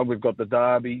 We've got the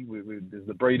Derby, there's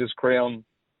the Breeders' Crown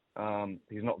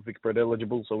He's not Vicbred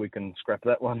eligible, so we can scrap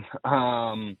that one.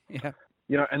 Yeah.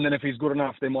 You know, and then if he's good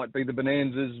enough, there might be the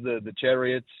Bonanzas, the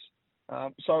Chariots.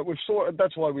 So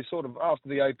that's why we sort of, after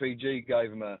the APG,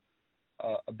 gave him a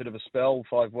bit of a spell,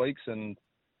 5 weeks, and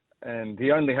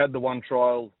he only had the one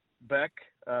trial back,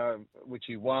 which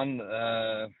he won,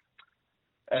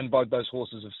 and both those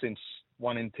horses have since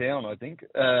won in town, I think,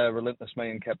 Relentless Me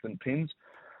and Captain Pins.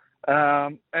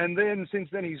 And then since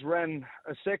then he's ran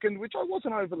a second, which I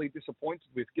wasn't overly disappointed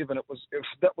with, given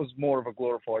that was more of a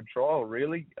glorified trial,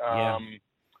 really.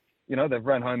 You know, they've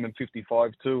ran home in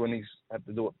 55 too, and he's had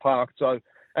to do it parked. So,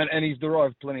 and he's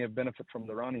derived plenty of benefit from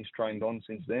the run. He's trained on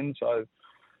since then. So,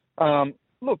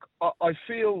 look, I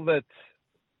feel that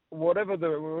whatever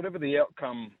the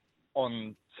outcome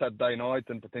on Saturday night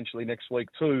and potentially next week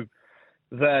too,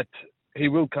 that he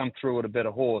will come through at a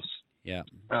better horse. Yeah.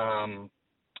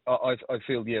 I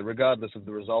feel, regardless of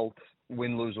the result,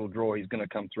 win, lose or draw, he's going to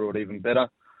come through it even better.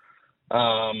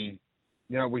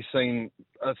 You know, we've seen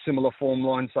a similar form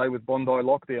line, say, with Bondi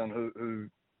Lockdown, who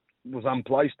was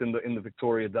unplaced in the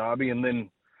Victoria Derby, and then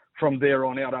from there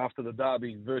on out after the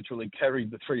Derby virtually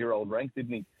carried the 3-year-old rank,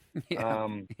 didn't he? Yeah.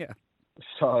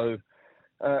 So,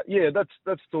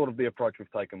 that's sort of the approach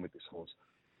we've taken with this horse.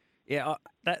 Yeah,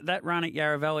 that run at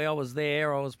Yarra Valley, I was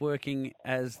there. I was working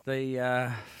as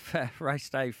the race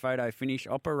day photo finish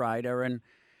operator, and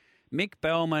Mick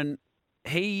Bellman,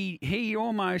 he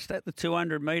almost at the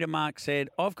 200-metre mark said,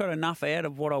 I've got enough out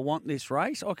of what I want this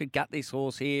race. I could gut this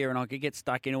horse here and I could get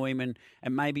stuck into him and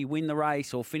maybe win the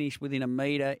race or finish within a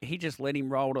metre. He just let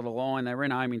him roll to the line. They ran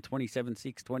home in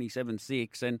 27.6,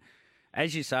 27.6. And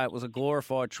as you say, it was a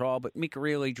glorified trial, but Mick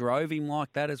really drove him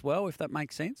like that as well, if that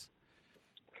makes sense.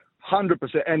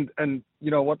 100%, and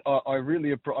you know what? I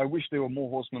wish there were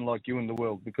more horsemen like you in the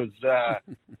world, because that's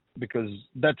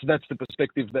the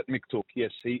perspective that Mick took.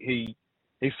 Yes, he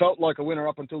felt like a winner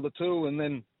up until the 2, and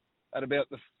then at about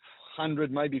the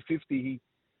 100, maybe 50,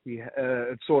 he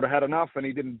sort of had enough, and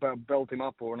he didn't belt him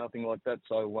up or nothing like that.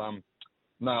 So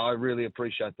no, I really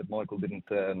appreciate that Michael didn't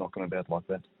knock him about like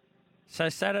that. So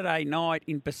Saturday night,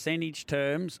 in percentage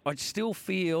terms, I still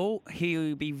feel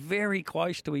he'll be very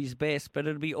close to his best, but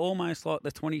it'll be almost like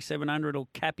the 2,700 will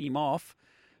cap him off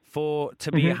to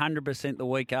be 100% the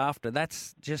week after.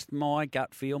 That's just my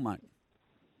gut feel, mate.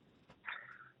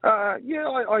 I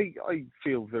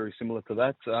feel very similar to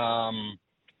that.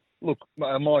 Look,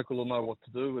 Michael will know what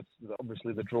to do. It's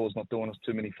obviously the draw's not doing us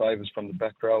too many favours from the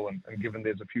back row, and given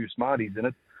there's a few smarties in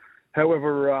it.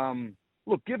 However,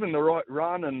 look, given the right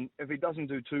run, and if he doesn't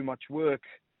do too much work,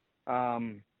 I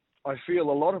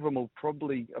feel a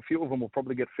few of them will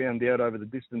probably get found out over the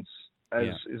distance, as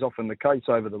is often the case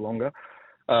over the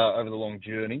long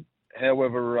journey.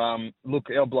 However, look,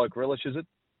 our bloke relishes it.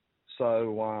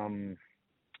 So,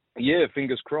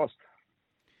 fingers crossed.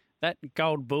 That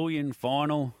Gold Bullion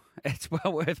final, it's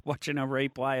well worth watching a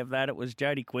replay of that. It was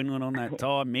Jody Quinlan on that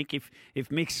time. Mick, if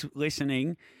Mick's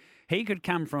listening, he could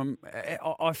come from,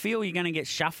 I feel you're going to get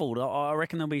shuffled. I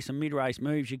reckon there'll be some mid-race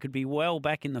moves. You could be well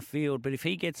back in the field, but if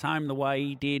he gets home the way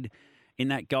he did in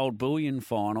that Gold Bullion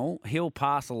final, he'll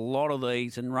pass a lot of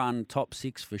these and run top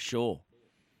 6 for sure.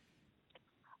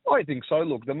 I think so.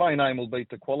 Look, the main aim will be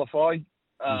to qualify.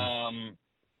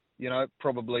 You know,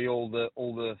 probably all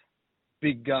the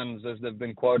big guns, as they've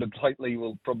been quoted lately,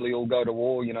 will probably all go to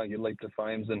war. You know, your Leap to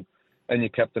Fames and your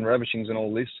Captain Ravishings and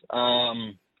all this.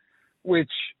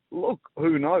 Which, look,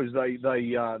 who knows? They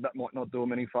that might not do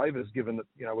them any favours, given that,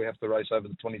 you know, we have to race over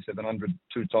the 2,700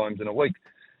 2 times in a week.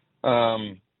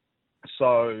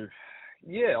 So,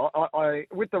 yeah, I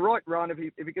with the right run, if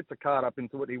he gets a card up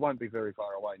into it, he won't be very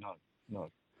far away.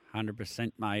 No.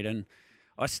 100%, mate. And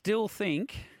I still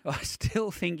think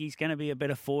he's going to be a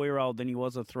better 4-year-old than he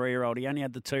was a 3-year-old. He only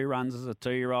had the 2 runs as a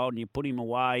 2-year-old, and you put him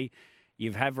away.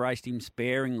 You have raced him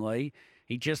sparingly.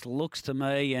 He just looks to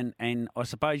me, and I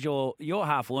suppose you're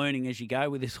half learning as you go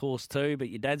with this horse too, but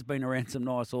your dad's been around some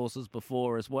nice horses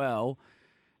before as well.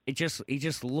 He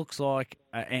just looks like,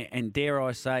 and dare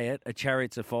I say it, a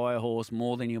Chariots of Fire horse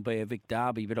more than he'll be a Vic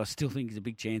Derby, but I still think he's a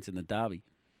big chance in the Derby.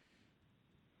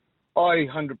 I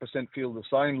 100% feel the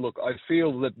same. Look, I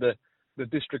feel that the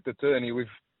district attorney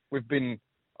we've been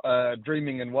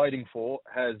dreaming and waiting for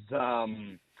is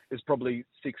probably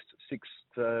 6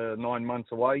 to 9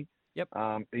 months away. Yep.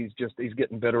 He's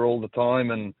getting better all the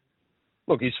time, and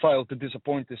look, he's failed to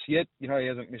disappoint us yet. You know, he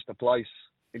hasn't missed a place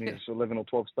in his 11 or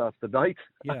 12 starts to date.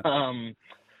 Yeah.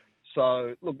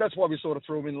 So look, that's why we sort of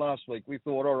threw him in last week. We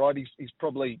thought, all right, he's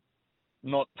probably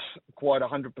not quite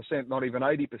 100%, not even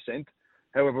 80%.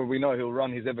 However, we know he'll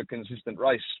run his ever consistent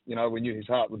race. You know, we knew his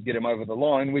heart would get him over the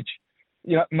line, which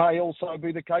may also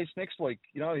be the case next week.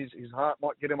 His heart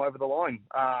might get him over the line.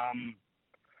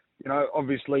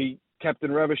 Obviously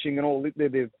Captain Ravishing and all,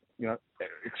 they're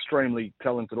extremely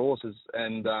talented horses,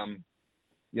 and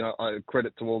I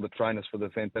credit to all the trainers for the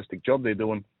fantastic job they're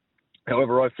doing.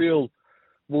 However, I feel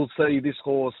we'll see this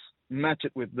horse match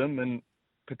it with them and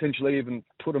potentially even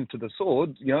put them to the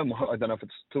sword. I don't know if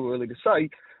it's too early to say.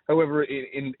 However,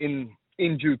 in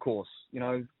due course,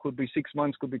 could be 6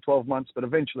 months, could be 12 months, but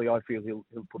eventually I feel he'll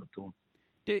put it to him.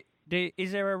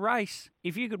 Is there a race,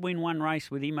 if you could win one race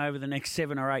with him over the next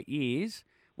 7 or 8 years,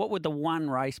 what would the one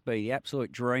race be, the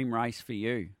absolute dream race for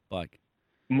you, Blake?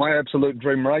 My absolute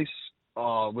dream race,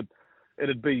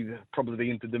 it'd be probably the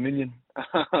Inter-Dominion.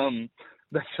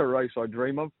 That's a race I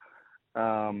dream of,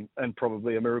 and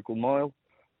probably a Miracle Mile.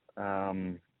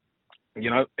 In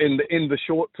the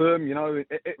short term,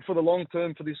 for the long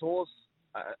term for this horse,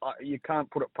 you can't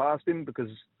put it past him because,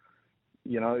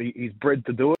 he's bred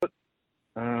to do it.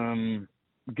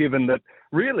 Given that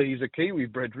really he's a Kiwi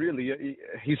bred, really.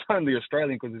 He's only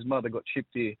Australian because his mother got shipped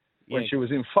here when she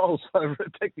was in foal, so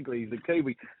technically he's a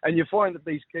Kiwi. And you find that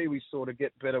these Kiwis sort of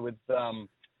get better with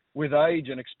age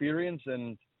and experience,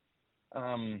 and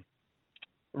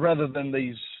rather than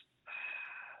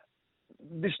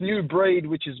this new breed,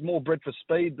 which is more bred for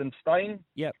speed than staying.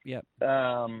 Yep.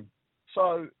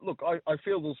 So look, I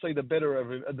feel we'll see the better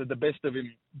of him, the best of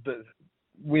him,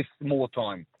 with more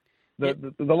time.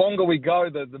 The longer we go,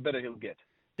 the better he'll get.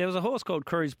 There was a horse called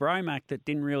Cruise Bromac that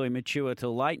didn't really mature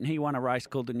till late, and he won a race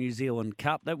called the New Zealand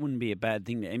Cup. That wouldn't be a bad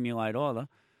thing to emulate either.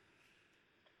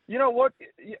 You know what?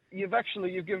 You've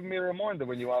given me a reminder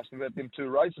when you asked me about them two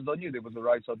races. I knew there was a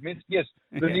race I'd missed. Yes,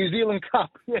 the New Zealand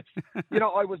Cup. Yes,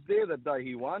 I was there that day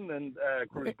he won, and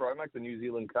Cruise Bromac, the New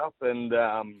Zealand Cup, and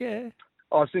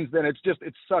since then it's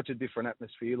such a different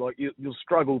atmosphere. Like you'll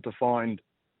struggle to find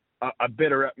a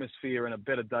better atmosphere and a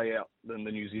better day out than the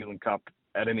New Zealand Cup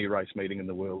at any race meeting in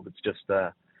the world. It's just,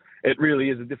 it really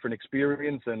is a different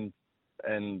experience, and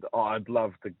I'd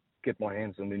love to get my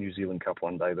hands on the New Zealand Cup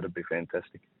one day. That'd be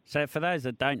fantastic. So for those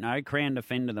that don't know, Crown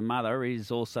Defender, the mother,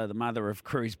 is also the mother of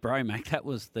Cruise Bromac. That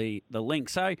was the link.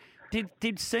 So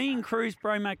did seeing Cruise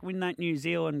Bromac win that New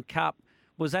Zealand Cup,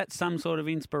 was that some sort of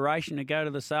inspiration to go to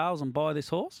the sales and buy this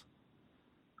horse?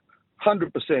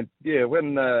 100%. Yeah,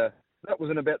 when... that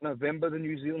was in about November, the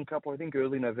New Zealand Cup, I think,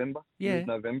 early November. Yeah.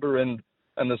 Mid-November, and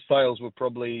the sales were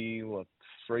probably,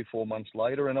 3-4 months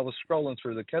later, and I was scrolling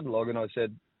through the catalogue, and I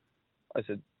said,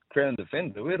 Crown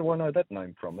Defender, where do I know that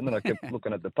name from? And then I kept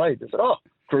looking at the page. I said,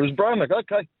 Cruise Bromac,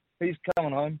 okay, he's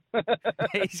coming home.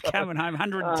 He's coming home,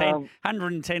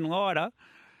 110 lighter.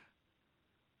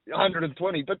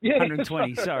 120, but yeah.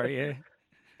 120, sorry, yeah.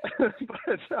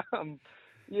 But,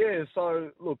 yeah, so,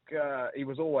 look, he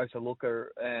was always a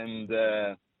looker, and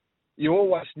you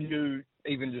always knew,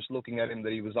 even just looking at him,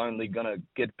 that he was only going to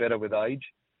get better with age,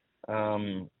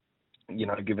 given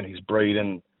his breed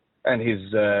and his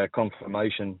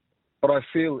conformation. But I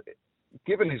feel,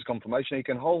 given his conformation, he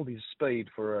can hold his speed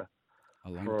for a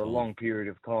long period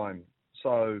of time,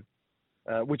 so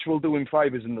which will do him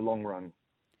favours in the long run.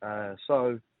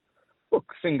 Look,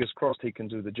 fingers crossed he can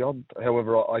do the job.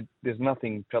 However, there's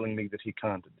nothing telling me that he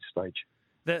can't at this stage.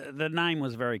 The name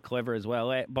was very clever as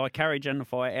well. By Carriage Under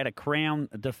Fire, at a Crown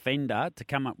Defender to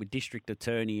come up with District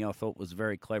Attorney, I thought was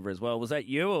very clever as well. Was that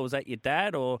you, or was that your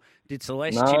dad, or did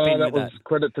Celeste chip in with that? No, that was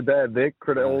credit to Dad there.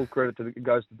 All credit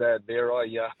goes to Dad there.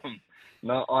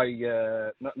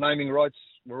 Naming rights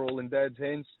were all in Dad's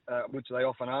hands, which they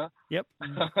often are. Yep.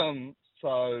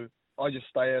 So I just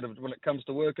stay out of it when it comes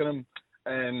to working them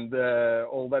and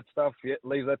all that stuff. Yeah,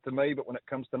 leave that to me. But when it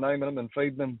comes to naming them and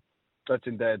feeding them, that's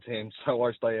in Dad's hands, so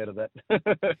I stay out of that.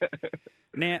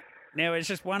 Now, it's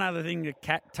just one other thing to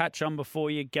touch on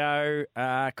before you go.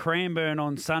 Cranbourne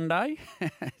on Sunday.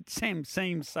 It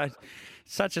seems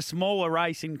such a smaller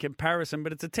race in comparison,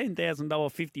 but it's a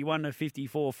 $10,000 51 to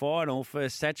 54 final for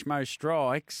Satchmo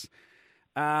Strikes.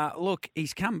 Look,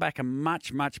 he's come back a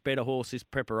much, much better horse this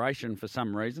preparation for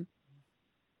some reason.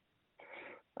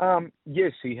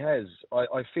 Yes, he has.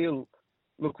 I feel...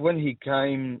 Look, when he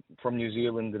came from New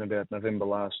Zealand in about November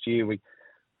last year,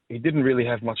 he didn't really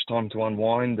have much time to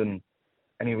unwind, and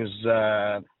he was.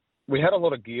 We had a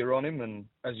lot of gear on him, and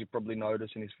as you probably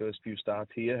noticed in his first few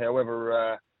starts here.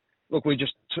 However, look, we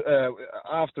just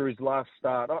after his last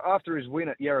start, after his win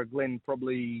at Yarra Glen,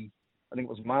 probably I think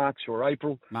it was March or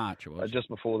April. March it was just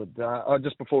before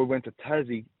we went to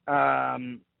Tassie.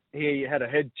 He had a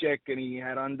head check and he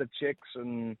had under checks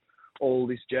and all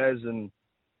this jazz and.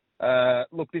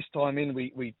 Look, this time in,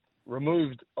 we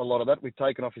removed a lot of that. We've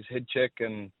taken off his head check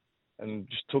and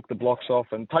just took the blocks off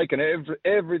and taken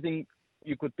everything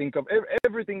you could think of,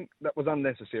 everything that was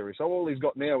unnecessary. So all he's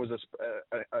got now is a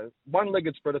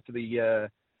one-legged spreader to the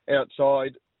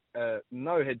outside,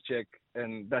 no head check,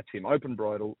 and that's him, open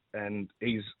bridle, and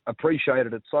he's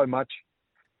appreciated it so much.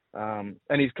 And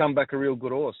he's come back a real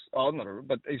good horse. Oh,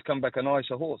 but he's come back a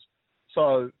nicer horse.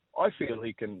 So I feel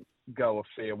he can go a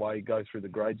fair way, go through the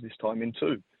grades this time in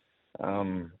too.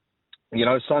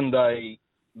 Sunday,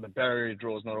 the barrier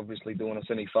draw is not obviously doing us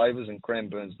any favours, and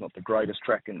Cranbourne's not the greatest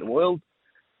track in the world.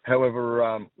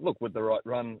 However, with the right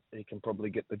run, he can probably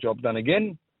get the job done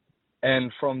again.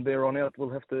 And from there on out, we'll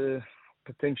have to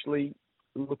potentially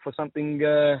look for something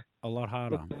a lot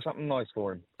harder. Look for something nice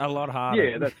for him. A lot harder.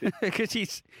 Yeah, that's it.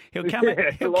 Because he'll come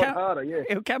harder. Yeah,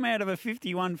 he'll come out of a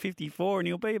 51, 54, and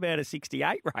he'll be about a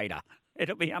 68 rater.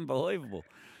 It'll be unbelievable.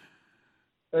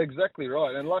 Exactly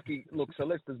right. And lucky, look,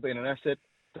 Celeste has been an asset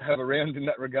to have around in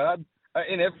that regard.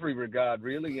 In every regard,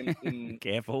 really. In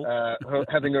Careful.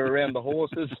 Having her around the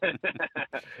horses, and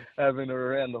her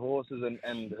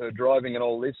driving and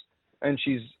all this. And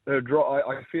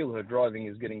I feel her driving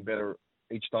is getting better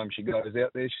each time she goes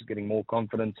out there. She's getting more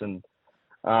confidence, and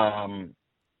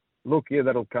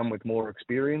that'll come with more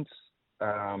experience.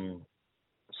 The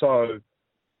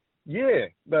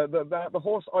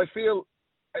horse, I feel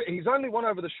he's only won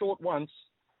over the short once,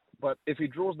 but if he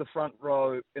draws the front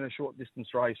row in a short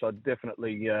distance race, I'd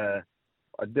definitely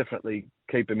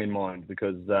keep him in mind,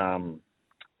 because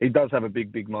he does have a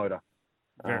big motor.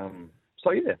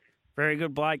 Very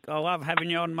good, Blake. I love having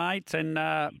you on, mate, and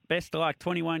best of luck.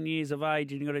 21 years of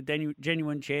age, and you've got a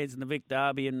genuine chance in the Vic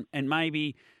Derby, and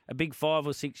maybe a big 5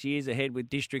 or 6 years ahead with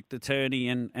District Attorney,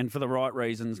 and for the right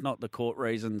reasons, not the court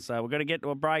reasons. So we're going to get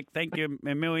to a break. Thank you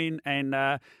a million, and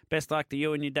best luck to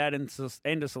you and your dad and to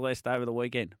Celeste over the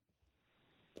weekend.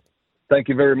 Thank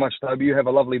you very much, Toby. You have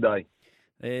a lovely day.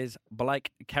 There's Blake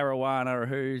Caruana,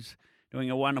 who's doing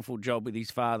a wonderful job with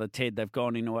his father, Ted. They've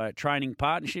gone into a training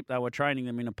partnership. They were training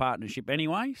them in a partnership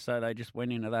anyway, so they just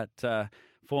went into that,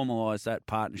 formalised that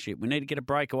partnership. We need to get a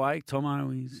breakaway. Tomo,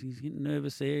 he's getting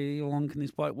nervous there. How long can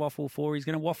this bloke waffle for? He's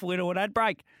going to waffle into an ad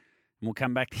break. And we'll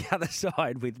come back to the other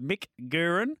side with Mick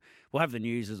Guerin. We'll have the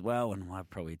news as well, and we'll have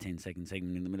probably a 10-second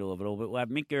segment in the middle of it all. But we'll have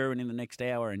Mick Guerin in the next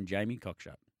hour and Jamie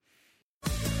Cockshutt.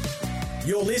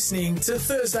 You're listening to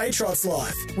Thursday Trots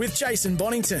Life with Jason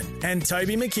Bonington and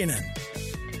Toby McKinnon.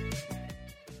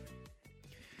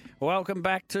 Welcome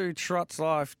back to Trots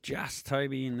Life. Just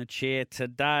Toby in the chair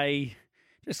today.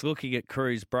 Just looking at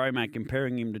Cruz Bromack,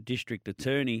 comparing him to District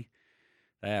Attorney.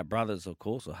 They are brothers, of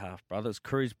course, or half brothers.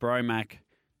 Cruz Bromack,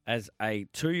 as a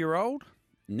 2-year-old,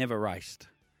 never raced.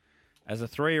 As a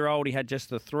 3-year-old, he had just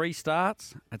the 3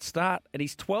 starts. At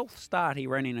his 12th start, he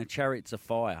ran in a Chariots of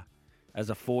Fire. As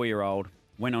a 4-year-old,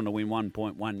 went on to win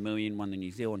 1.1 million, won the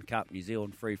New Zealand Cup, New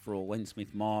Zealand Free-for-All, Len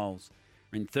Smith Miles.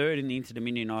 Ran 3rd in the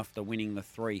Inter-Dominion after winning the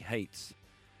 3 heats.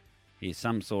 He's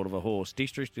some sort of a horse.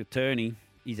 District Attorney,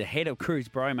 he's ahead of Cruz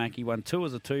Bromack. He won 2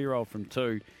 as a 2-year-old from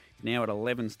 2. He's now at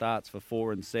 11 starts for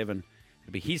 4 and 7.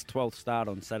 It'll be his 12th start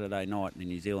on Saturday night in the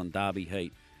New Zealand Derby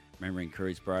heat. Remembering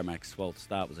Cruz Bromack's 12th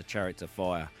start was a Chariots of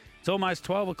Fire. It's almost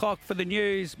 12 o'clock for the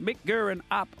news. Mick Guerin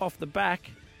up off the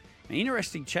back. An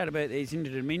interesting chat about these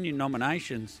Inter-Dominion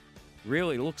nominations.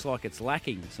 Really looks like it's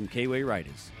lacking some Kiwi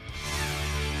Raiders.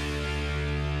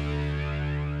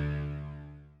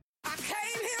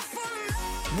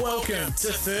 Welcome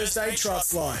to Thursday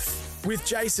Trots Life with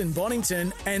Jason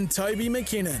Bonington and Toby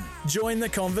McKinnon. Join the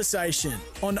conversation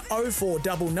on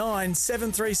 0499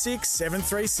 736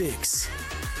 736.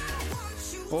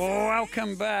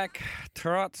 Welcome back.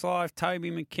 Trots Life,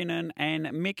 Toby McKinnon and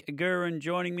Mick Guerin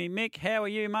joining me. Mick, how are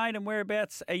you, mate, and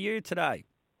whereabouts are you today?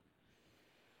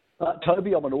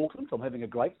 Toby, I'm in Auckland. I'm having a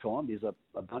great time. There's a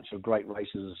bunch of great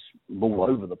races all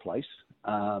over the place.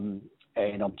 And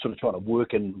I'm sort of trying to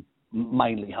work in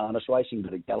mainly harness racing,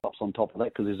 but it gallops on top of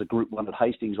that because there's a Group 1 at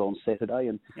Hastings on Saturday.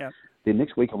 And then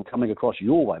next week I'm coming across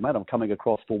your way, mate. I'm coming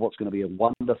across for what's going to be a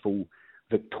wonderful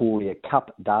Victoria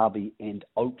Cup Derby and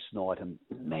Oaks night. And,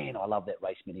 man, I love that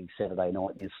race meeting Saturday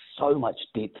night. There's so much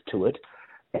depth to it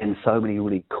and so many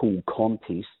really cool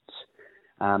contests.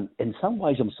 In some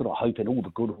ways, I'm sort of hoping all the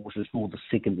good horses for the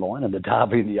second line and the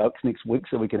Derby and the Oaks next week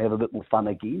so we can have a bit more fun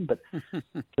again. But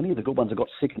many of the good ones have got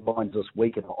second lines this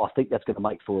week, and I think that's going to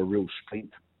make for a real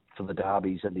strength for the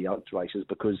Derbies and the Oaks races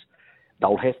because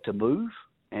they'll have to move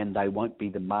and they won't be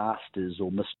the masters or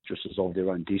mistresses of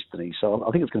their own destiny. So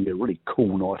I think it's going to be a really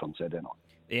cool night on Saturday night.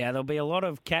 Yeah, there'll be a lot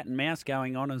of cat and mouse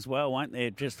going on as well, won't there?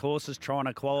 Just horses trying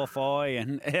to qualify,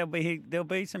 and there'll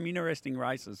be some interesting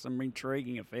races, some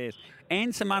intriguing affairs,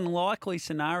 and some unlikely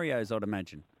scenarios, I'd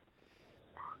imagine.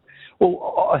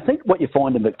 Well, I think what you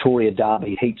find in Victoria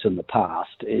Derby heats in the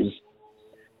past is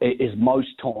is most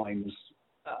times,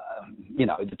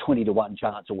 the 20-1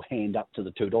 chance will hand up to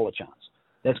the $2 chance.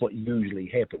 That's what usually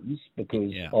happens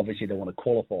because obviously they want to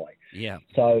qualify. Yeah.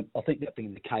 So I think that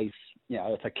being the case,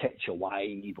 if a Catch a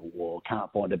Wave or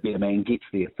Can't Find a Better Man gets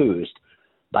there first,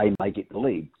 they may get the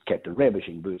lead. Captain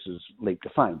Ravishing versus Leap to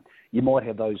Fame. You might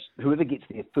have those, whoever gets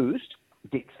there first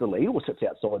gets the lead or sits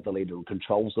outside the leader and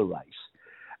controls the race.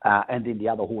 And then the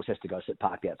other horse has to go sit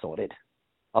parked outside it.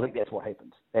 I think that's what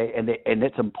happens. And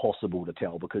that's impossible to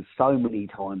tell because so many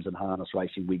times in harness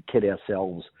racing we kid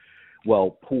ourselves,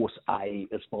 well, horse A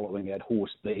is following out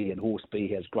horse B and horse B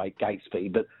has great gate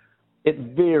speed, but it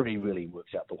very rarely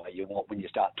works out the way you want when you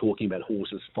start talking about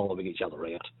horses following each other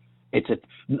out.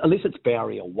 Unless it's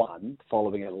barrier one,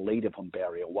 following out a leader from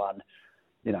barrier one,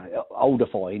 I'll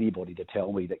defy anybody to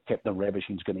tell me that Captain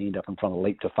Ravishing's going to end up in front of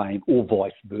Leap to Fame or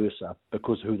vice versa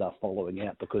because who they're following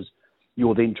out, because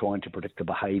you're then trying to predict the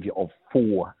behaviour of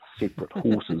 4 separate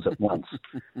horses at once.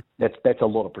 That's a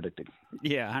lot of predicting.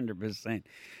 Yeah, 100%.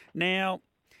 Now,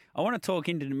 I want to talk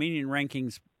into Dominion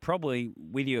rankings probably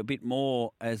with you a bit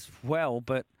more as well,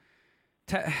 but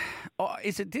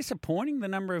is it disappointing the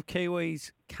number of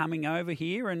Kiwis coming over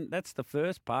here? And that's the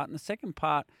first part. And the second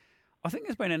part, I think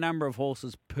there's been a number of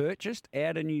horses purchased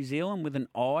out of New Zealand with an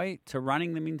eye to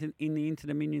running them in the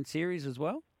Inter-Dominion series as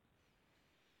well.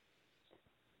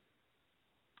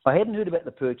 I hadn't heard about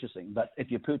the purchasing, but if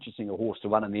you're purchasing a horse to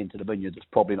run in the Inter-Dominions, it's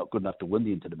probably not good enough to win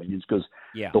the Inter-Dominions because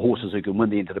the horses who can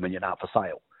win the Inter-Dominion aren't for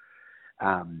sale.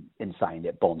 In saying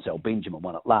that Bonsell Benjamin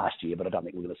won it last year, but I don't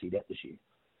think we're going to see that this year.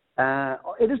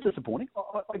 It is disappointing.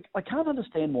 I can't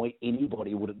understand why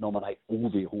anybody wouldn't nominate all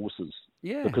their horses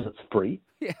because it's free,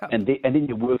 and then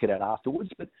you work it out afterwards.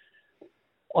 But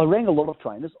I rang a lot of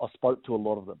trainers. I spoke to a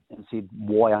lot of them and said,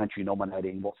 why aren't you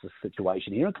nominating? What's the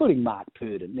situation here? Including Mark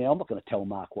Purdon. Now, I'm not going to tell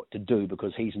Mark what to do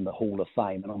because he's in the Hall of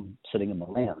Fame and I'm sitting in the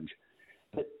lounge.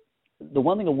 But the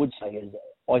one thing I would say is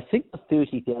I think the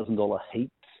 $30,000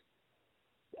 heats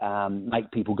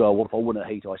make people go, well, if I win a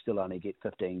heat, I still only get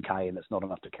 $15,000 and it's not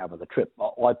enough to cover the trip.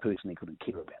 I personally couldn't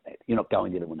care about that. You're not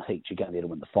going there to win heats. You're going there to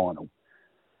win the final.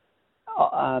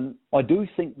 I do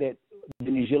think that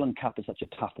the New Zealand Cup is such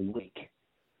a tough week.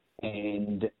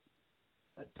 And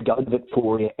to go to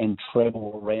Victoria and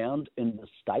travel around in the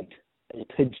state and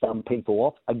pitch some people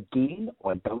off, again,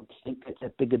 I don't think that's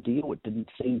that big a deal. It didn't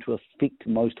seem to affect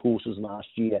most horses last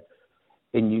year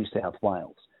in New South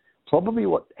Wales. Probably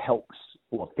what helps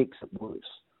or affects it worse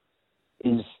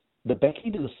is the back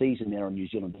end of the season there in New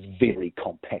Zealand is very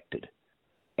compacted.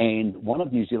 And one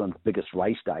of New Zealand's biggest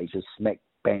race days is smack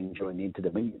bang during the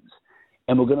Inter-Dominions.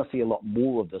 And we're going to see a lot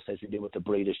more of this as we do with the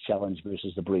Breeders' Challenge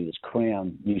versus the Breeders'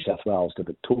 Crown, New South Wales to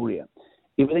Victoria.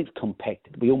 Everything's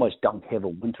compacted. We almost don't have a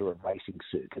winter of racing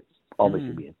circuits.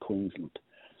 Obviously, we have Queensland.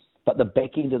 But the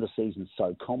back end of the season's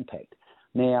so compact.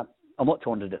 Now, I'm not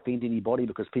trying to defend anybody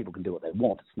because people can do what they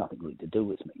want. It's nothing really to do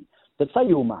with me. But say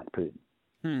you're Mark Purdon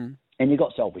and you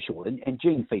got Self-Assured, and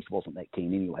Gene Feast wasn't that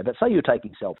keen anyway, but say you're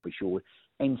taking Self-Assured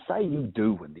and say you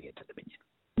do win the Inter-Dominion.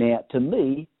 Now, to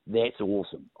me, that's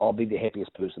awesome. I'll be the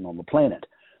happiest person on the planet.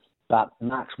 But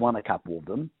Mark's won a couple of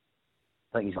them.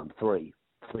 I think he's won three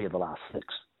of the last 6.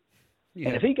 Yeah.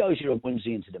 And if he goes here and wins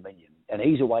the Inter-Dominion and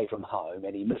he's away from home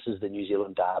and he misses the New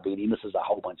Zealand Derby and he misses a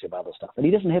whole bunch of other stuff, and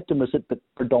he doesn't have to miss it, but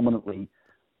predominantly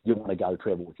you want to go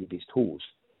travel with your best horse.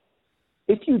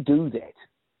 If you do that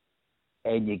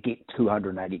and you get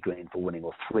 $280,000 for winning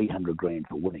or $300,000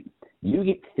 for winning, you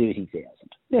get $30,000.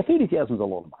 Now, $30,000 is a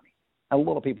lot of money. A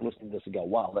lot of people listening to this will go,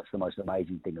 wow, that's the most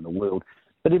amazing thing in the world.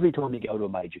 But every time you go to a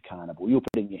major carnival, you're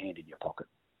putting your hand in your pocket.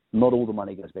 Not all the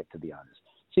money goes back to the owners.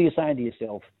 So you're saying to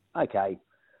yourself, okay,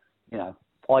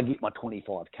 I get my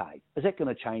 $25,000. Is that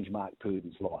going to change Mark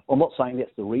Purdon's life? I'm not saying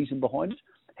that's the reason behind it.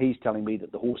 He's telling me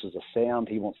that the horses are sound.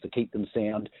 He wants to keep them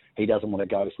sound. He doesn't want to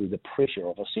go through the pressure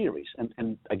of a series.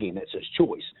 And again, that's his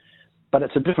choice. But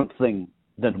it's a different thing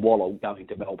than Waller going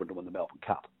to Melbourne to win the Melbourne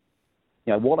Cup.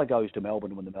 Waller goes to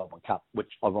Melbourne to win the Melbourne Cup, which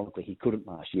ironically he couldn't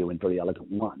last year when Very Elegant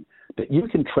won. But you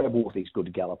can travel with these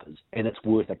good gallopers, and it's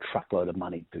worth a truckload of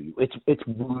money to you. It's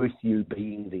worth you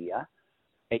being there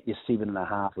at your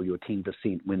 7.5% or your 10%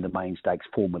 when the main stakes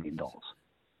 $4 million.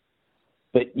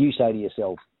 But you say to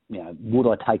yourself, would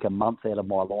I take a month out of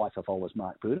my life if I was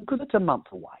Mark Purdon? Because it's a month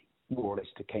away, more or less,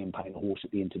 to campaign a horse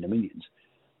at the Inter-Dominions.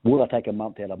 Would I take a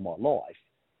month out of my life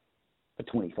for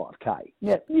 $25,000?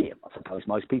 Yeah, I suppose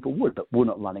most people would, but we're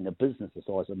not running a business the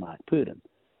size of Mark Purdon.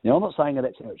 Now, I'm not saying that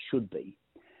that's how it should be,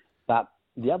 but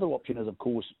the other option is, of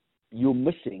course, you're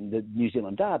missing the New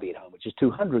Zealand Derby at home, which is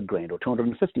 $200,000 or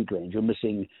 $250,000. You're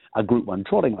missing a Group 1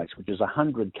 trotting race, which is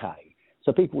 $100,000.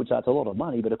 So people would say it's a lot of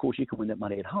money, but of course you can win that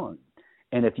money at home.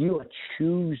 And if you are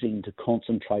choosing to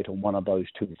concentrate on one of those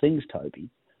two things, Toby,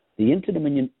 the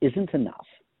Inter-Dominion isn't enough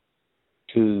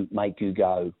to make you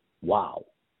go, wow,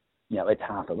 it's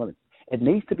 $500,000. It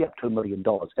needs to be up to $1 million.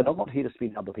 And I'm not here to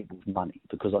spend other people's money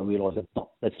because I realise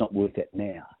that's not worth it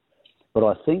now. But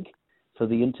I think for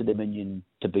the Inter-Dominion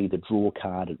to be the draw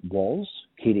card it was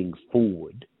heading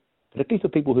forward, particularly for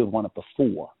people who have won it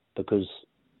before, because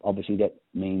obviously that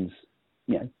means,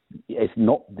 it's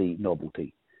not the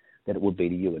novelty that it would be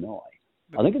to you and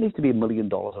I think it needs to be $1 million,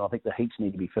 and I think the heats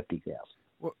need to be 50,000.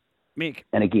 Well, Mick.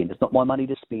 And again, it's not my money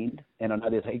to spend, and I know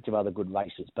there's heaps of other good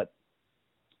races, but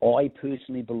I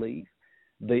personally believe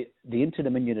the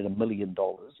Inter-Dominion at $1 million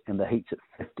and the heats at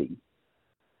 50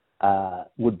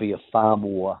 would be a far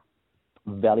more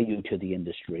value to the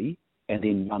industry, and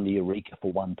then run the Eureka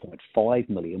for $1.5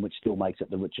 million, which still makes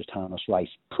it the richest harness race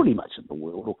pretty much in the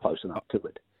world, or close enough to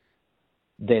it,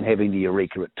 than having the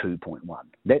Eureka at 2.1.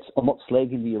 I'm not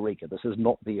slagging the Eureka. This is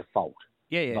not their fault.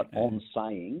 But I'm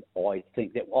saying I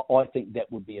think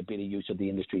that would be a better use of the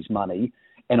industry's money,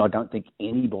 and I don't think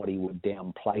anybody would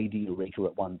downplay the Eureka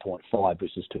at 1.5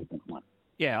 versus 2.1.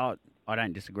 Yeah, I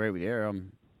don't disagree with you.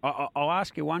 I'll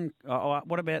ask you one.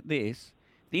 What about this?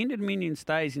 The Inter-Dominion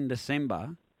stays in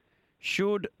December.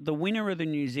 Should the winner of the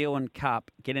New Zealand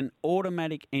Cup get an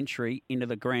automatic entry into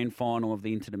the grand final of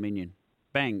the Inter-Dominion?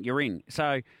 Bang, you're in.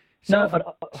 So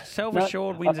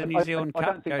Self-Assured wins the New Zealand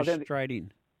Cup, goes straight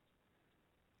in.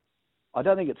 I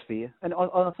don't think it's fair. And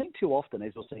I think too often,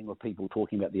 as we're seeing with people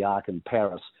talking about the Arc in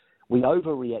Paris, we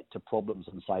overreact to problems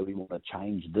and say we want to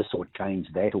change this or change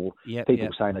that, or people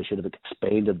saying they should have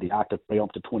expanded the Arc to 3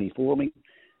 up to 24. I mean,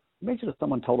 imagine if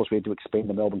someone told us we had to expand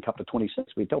the Melbourne Cup to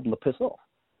 26. We'd tell them to piss off.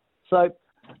 So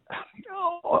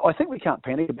I think we can't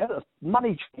panic about it.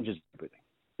 Money changes everything.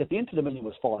 If the Inter-Dominion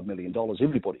was $5 million,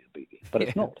 everybody would be there, but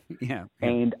it's not.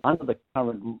 And under the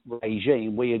current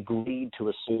regime, we agreed to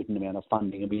a certain amount of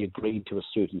funding and we agreed to a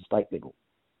certain state level.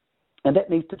 And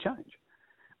that needs to change.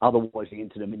 Otherwise, the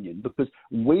Inter-Dominion, because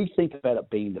we think about it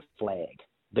being the flag,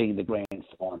 being the grand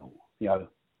final,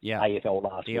 AFL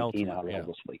last week, NRL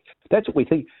this week. That's what we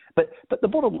think. But the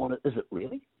bottom line is it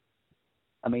really?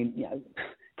 I mean,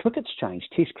 cricket's changed.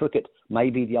 Test cricket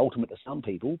may be the ultimate to some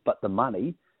people, but the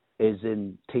money is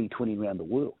in T20 around the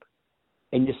world.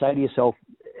 And you say to yourself,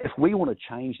 if we want to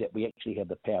change that, we actually have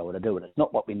the power to do it. It's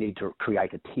not like we need to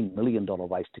create a $10 million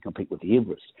race to compete with the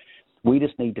Everest. We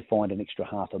just need to find an extra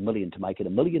 $500,000 to make it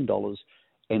 $1 million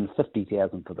and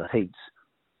 50,000 for the heats.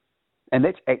 And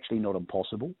that's actually not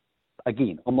impossible.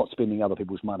 Again, I'm not spending other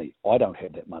people's money. I don't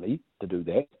have that money to do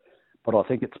that. But I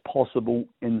think it's possible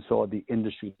inside the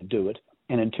industry to do it.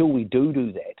 And until we do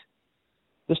that,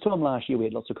 this time last year we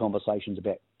had lots of conversations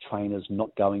about trainers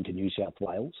not going to New South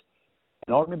Wales.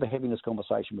 And I remember having this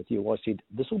conversation with you. I said,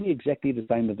 this will be exactly the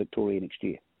same in Victoria next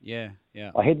year. Yeah.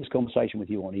 I had this conversation with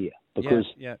you on air because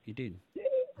you did.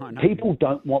 People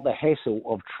don't want the hassle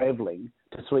of travelling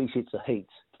to 3 sets of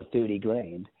heats for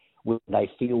 $30,000 when they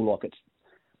feel like it's,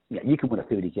 you can win a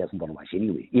 $30,000 race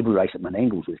anywhere. Every race at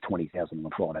Menangles was $20,000 on a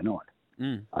Friday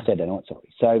night. Saturday night,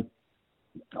 sorry. So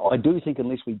I do think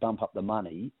unless we bump up the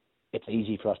money, it's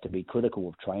easy for us to be critical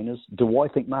of trainers. Do I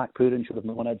think Mark Purdon should have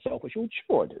nominated Self-Assured?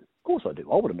 Sure I do. Of course I do.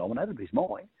 I would have nominated him. He's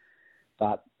mine.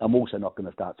 But I'm also not going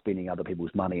to start spending other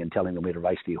people's money and telling them where to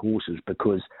race their horses,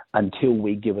 because until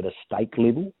we give it a stake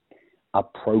level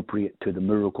appropriate to the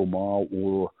Miracle Mile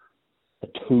or the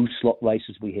 2 slot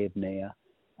races we have now,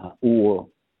 or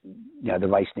the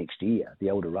race next year, the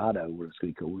Eldorado, what it's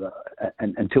going to be called,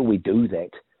 and until we do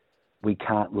that, we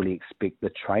can't really expect the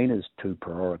trainers to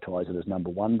prioritise it as number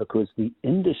one, because the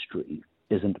industry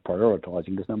isn't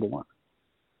prioritising as number one.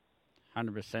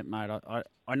 100%, mate.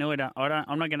 I knew it.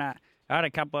 I'm not going to. I had a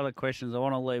couple other questions. I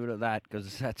want to leave it at that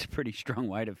because that's a pretty strong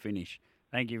way to finish.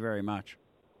 Thank you very much,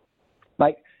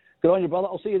 mate. Good on you, brother.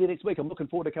 I'll see you there next week. I'm looking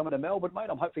forward to coming to Melbourne, mate.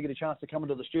 I'm hoping to get a chance to come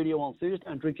into the studio on Thursday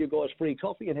and drink you guys free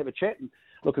coffee and have a chat. And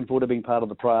looking forward to being part of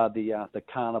the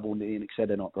carnival next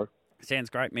Saturday night, bro. Sounds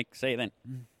great, Mick. See you then.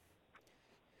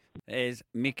 There's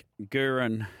Mick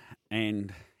Guerin,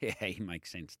 and he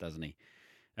makes sense, doesn't he?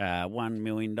 $1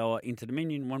 million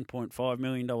Inter-Dominion, $1.5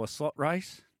 million slot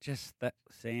race. Just that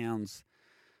sounds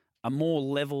a more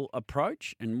level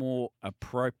approach and more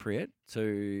appropriate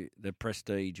to the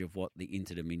prestige of what the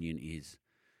Inter-Dominion is.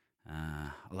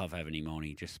 I love having him on.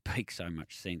 He just speaks so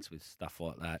much sense with stuff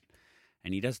like that.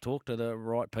 And he does talk to the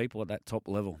right people at that top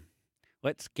level.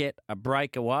 Let's get a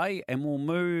breakaway and we'll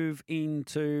move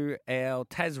into our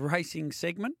Tas Racing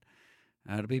segment.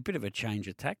 It'll be a bit of a change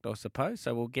of tact, I suppose.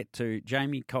 So we'll get to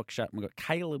Jamie Cockshutt. We've got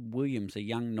Caleb Williams, a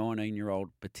young 19-year-old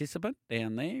participant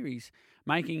down there. He's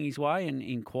making his way and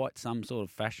in quite some sort of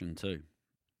fashion too.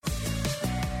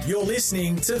 You're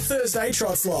listening to Thursday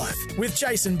Trots Life with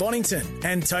Jason Bonington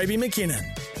and Toby McKinnon.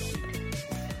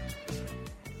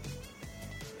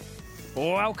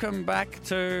 Welcome back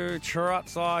to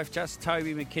Trots Life. Just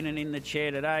Toby McKinnon in the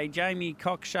chair today. Jamie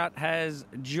Cockshut has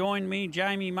joined me.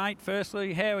 Jamie, mate,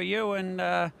 firstly, how are you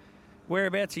and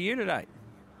whereabouts are you today?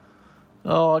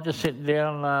 Oh, I'm just sitting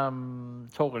down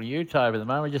talking to you, Toby, at the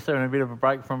moment. Just having a bit of a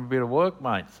break from a bit of work,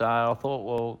 mate. So I thought,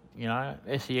 well, you know,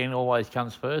 SEN always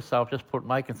comes first, so I've just put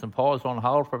making some pies on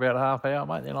hold for about a half hour,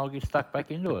 mate, then I'll get stuck back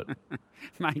into it.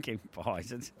 Making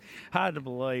pies. It's hard to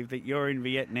believe that you're in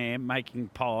Vietnam making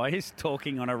pies,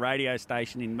 talking on a radio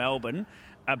station in Melbourne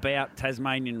about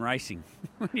Tasmanian racing.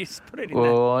 Just put it in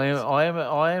well, I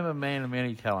am a man of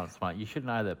many talents, mate. You should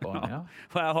know that by now.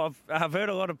 Well, I've heard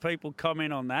a lot of people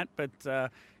comment on that, but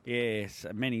yes,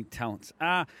 many talents.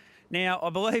 Now, I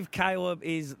believe Caleb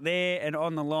is there and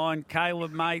on the line.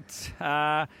 Caleb, mate,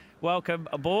 welcome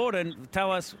aboard and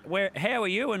tell us how are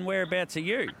you and whereabouts are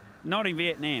you? Not in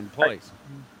Vietnam, please.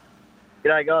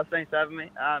 G'day, guys. Thanks for having me.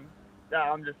 I'm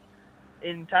just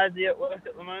in Tassie at work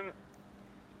at the moment.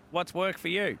 What's work for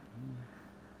you?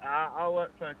 I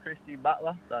work for Christy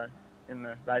Butler, so in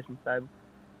the racing stable.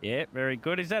 Yeah, very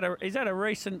good. Is that a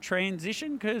recent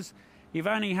transition? Because you've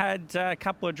only had a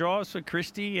couple of drives for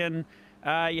Christy, and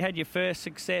you had your first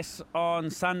success on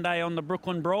Sunday on the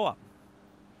Brooklyn Brawler.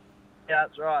 Yeah,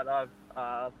 that's right.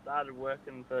 I've started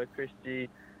working for Christy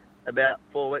about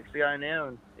 4 weeks ago now,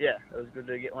 and yeah, it was good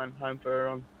to get one home for her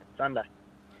on Sunday.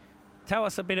 Tell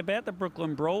us a bit about the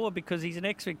Brooklyn Brawler, because he's an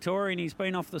ex-Victorian. He's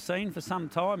been off the scene for some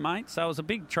time, mate. So it was a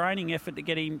big training effort to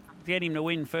get him to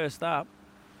win first up.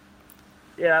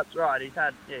 Yeah, that's right. He's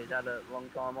had a long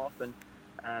time off, and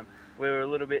we were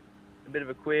a bit of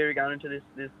a query going into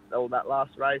that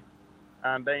last race,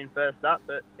 being first up.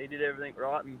 But he did everything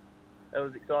right, and it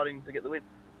was exciting to get the win.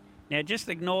 Now, just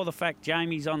ignore the fact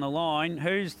Jamie's on the line.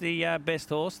 Who's the best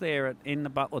horse there in the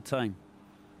Butler team?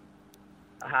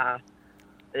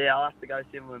 Yeah, I'll have to go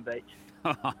Simlin Beach.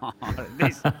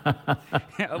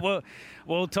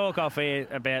 We'll talk off air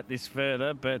about this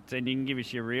further, and you can give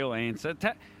us your real answer.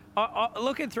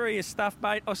 Looking through your stuff,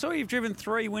 mate, I saw you've driven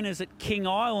 3 winners at King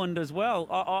Island as well.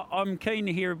 I'm keen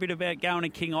to hear a bit about going to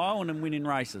King Island and winning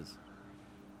races.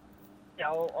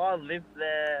 Yeah, well, I lived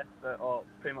there for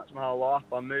pretty much my whole life.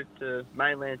 I moved to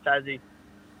mainland Tassie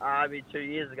maybe 2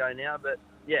 years ago now, but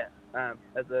yeah,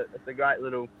 it's a great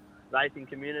little racing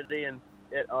community, and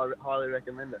I highly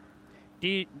recommend it.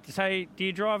 Do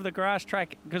you drive the grass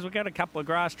track? Because we've got a couple of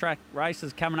grass track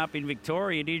races coming up in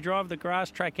Victoria. Do you drive the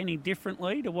grass track any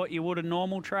differently to what you would a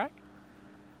normal track?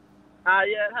 Yeah,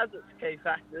 it has its key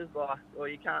factors.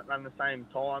 You can't run the same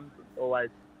times. It's always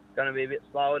going to be a bit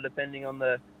slower depending on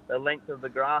the length of the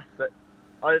grass. But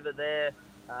over there,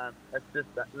 it's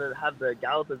just that they have the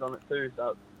gallopers on it too,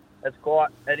 so it is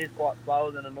quite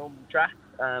slower than a normal track.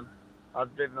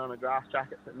 I've driven on a grass track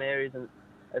at St Mary's, and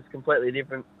it's completely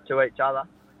different to each other.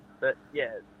 But yeah,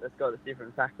 it's got its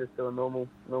different factors to a normal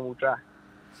track.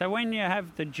 So when you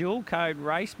have the dual code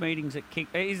race meetings at King,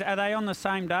 are they on the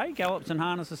same day? Gallops and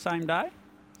harness the same day?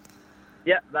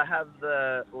 Yeah, they have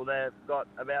they've got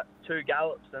about 2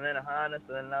 gallops and then a harness,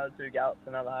 and then another 2 gallops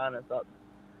and another harness. So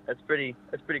it's pretty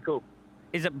cool.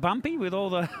 Is it bumpy with all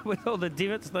the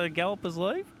divots the gallopers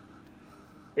leave?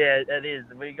 Yeah, it is.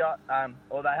 We got, they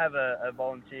have a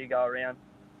volunteer go around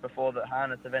before the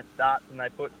harness event starts, and they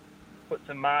put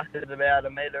some markers about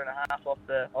 1.5 meters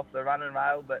off the running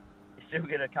rail, but you still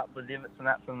get a couple of divots and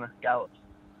that from the gallops.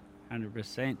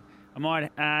 100%. I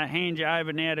might hand you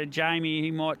over now to Jamie.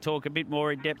 He might talk a bit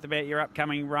more in depth about your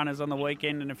upcoming runners on the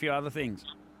weekend and a few other things.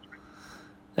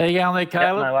 There you go, there,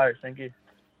 Caleb. Yeah, no worries, thank you.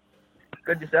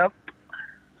 Good yourself?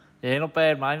 Yeah, not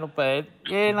bad, mate, not bad.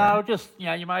 Yeah, no, just,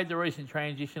 you made the recent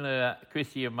transition to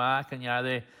Christy and Mark, and,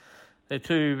 they're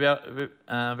two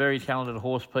very talented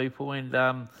horse people,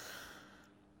 and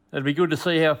it'd be good to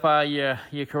see how far your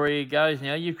career goes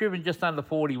now. You've driven just under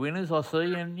 40 winners, I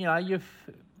see, and,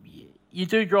 you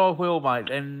do drive well, mate,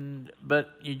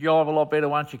 but you drive a lot better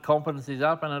once your confidence is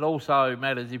up, and it also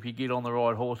matters if you get on the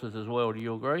right horses as well. Do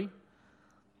you agree?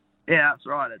 Yeah, that's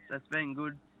right. It's been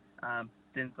good.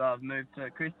 Since I've moved to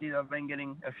Christie, I've been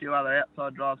getting a few other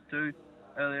outside drives too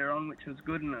earlier on, which was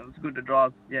good, and it was good to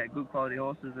drive, good quality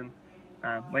horses. And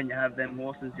when you have them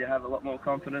horses, you have a lot more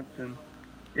confidence, and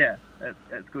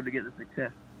it's good to get the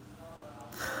success.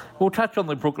 We'll touch on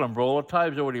the Brooklyn Brawler.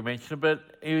 Tobe's already mentioned it,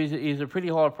 but he's a pretty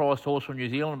high-priced horse from New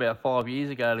Zealand about 5 years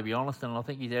ago, to be honest, and I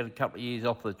think he's had a couple of years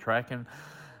off the track.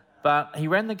 But he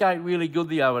ran the gate really good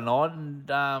the other night,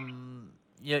 and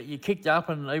you kicked up,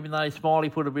 and even though Smiley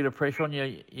put a bit of pressure on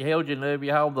you, you held your nerve,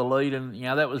 you held the lead, and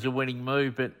that was a winning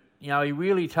move. But you know, he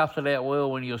really toughed it out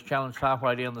well when he was challenged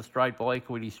halfway down the straight by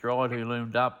Equity Stride, who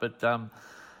loomed up. But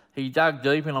he dug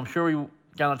deep, and I'm sure he's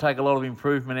going to take a lot of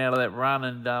improvement out of that run.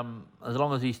 And as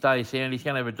long as he stays sound, he's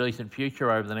going to have a decent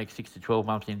future over the next 6 to 12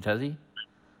 months in Tassie.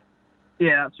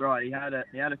 Yeah, that's right. He had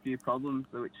a few problems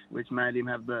which made him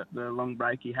have the long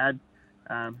break he had.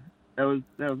 There was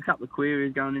a couple of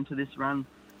queries going into this run,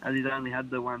 as he's only had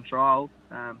the one trial,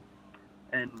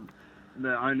 and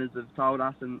the owners have told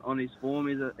us, and on his form,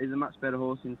 he's a much better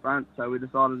horse in front. So we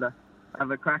decided to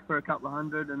have a crack for a couple of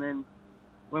hundred, and then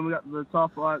when we got to the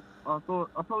top, I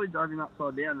thought I probably drove him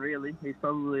upside down. Really, he's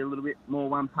probably a little bit more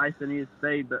one pace than he is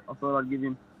speed, but I thought I'd give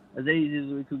him as easy as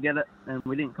we could get it, and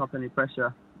we didn't cop any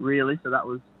pressure really. So that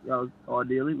was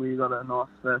ideally we got a nice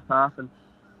first half, and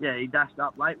yeah, he dashed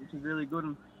up late, which was really good,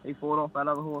 and he fought off that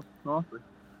other horse nicely.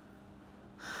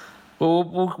 Well,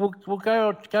 we'll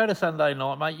go to Sunday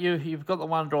night, mate. You've got the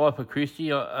one drive for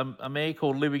Christy, a mare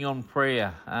called Living on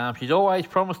Prayer. She's always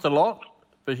promised a lot,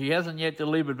 but she hasn't yet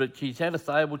delivered. But she's had a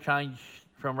stable change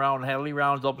from Rowan Hadley.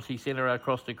 Rowan's obviously sent her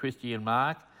across to Christy and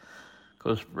Mark,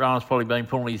 because Rowan's probably been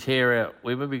pulling his hair out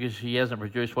with her because she hasn't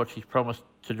produced what she's promised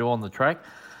to do on the track.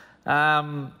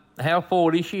 How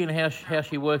forward is she, and how's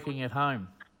she working at home?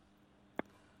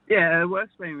 Yeah, her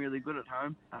work's been really good at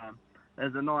home.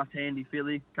 There's a nice handy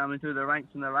filly coming through the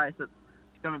ranks in the race. It's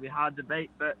going to be hard to beat,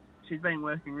 but she's been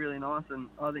working really nice, and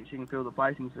I think she can fill the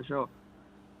placings for sure.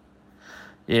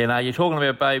 Yeah, no, you're talking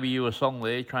about Baby You a Song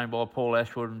there, trained by Paul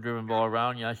Ashwood and driven by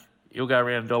Rowan. You know, you'll go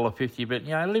around $1.50, but,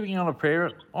 you know, Living on a Prayer,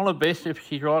 on her best, if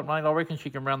she's right, mate, I reckon she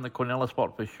can run the Quinella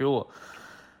spot for sure.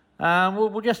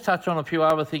 We'll just touch on a few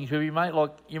other things with you, mate.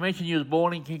 Like, you mentioned you was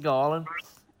born in King Island.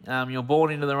 You're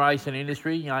born into the racing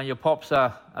industry. You know, your pop's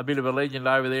a bit of a legend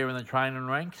over there in the training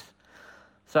ranks.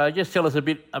 So just tell us a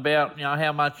bit about, you know,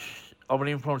 how much of an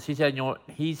influence he's had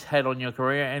on your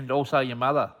career, and also your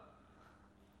mother.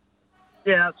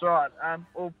 Yeah, that's right.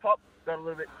 Well, Pop got a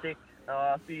little bit sick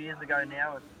a few years ago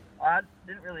now, and I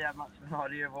didn't really have much of an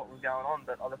idea of what was going on,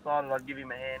 but I decided I'd give him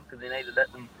a hand because he needed it,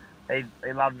 and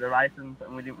he loved the racing,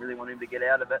 and we didn't really want him to get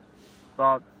out of it. So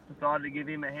I decided to give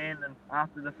him a hand, and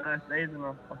after the first season,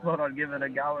 I thought I'd give it a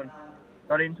go and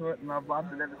got into it, and I've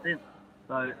loved it ever since.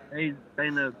 So he's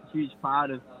been a huge part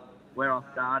of where I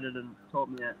started and taught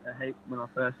me a heap when I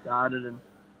first started, and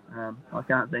I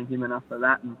can't thank him enough for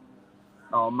that. And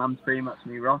Mum's pretty much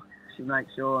me rock. She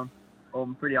makes sure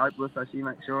I'm pretty hopeless, so she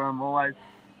makes sure I'm always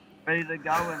ready to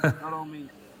go and got all me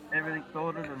everything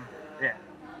sorted, and yeah,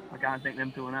 I can't thank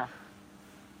them two enough.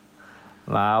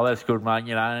 No, that's good, mate.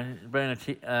 You know, being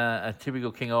a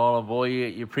typical King Island boy,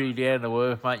 you're pretty down to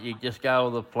earth, mate. You just go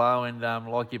with the flow, and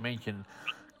like you mentioned,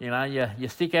 you know, you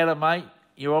stick at it, mate.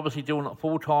 You're obviously doing it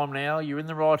full time now. You're in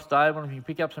the right stable, and if you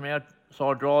pick up some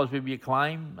outside drives with your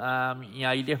claim, you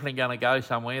know, you're definitely going to go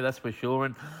somewhere, that's for sure.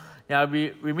 And you know, it'd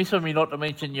be remiss of me not to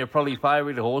mention your probably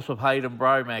favourite horse of Hayden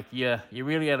Bromack. You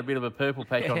really had a bit of a purple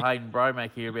patch on Hayden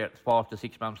Bromack here about 5 to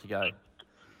 6 months ago.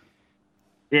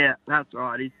 Yeah, that's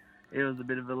right. He was a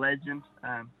bit of a legend.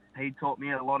 He taught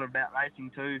me a lot about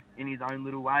racing too, in his own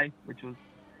little way, which was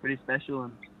pretty special.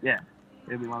 And yeah,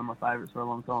 he'll be one of my favourites for a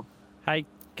long time. Hey,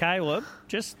 Caleb,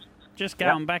 just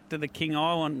going back to the King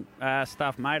Island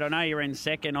stuff, mate. I know you're in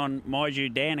second on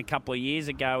Maiju Dan a couple of years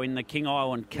ago in the King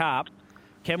Island Cup.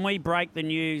 Can we break the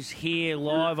news here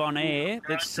live on air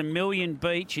that Semillion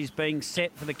Beach is being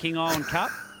set for the King Island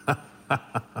Cup?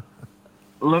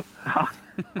 Look,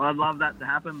 I'd love that to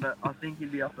happen, but I think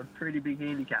he'd be off a pretty big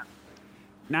handicap.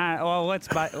 No, well,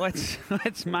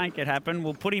 let's make it happen.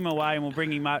 We'll put him away and we'll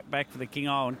bring him back for the King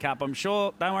Island Cup. I'm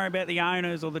sure. Don't worry about the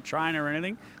owners or the trainer or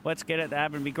anything. Let's get it to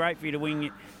happen. It'd be great for you to win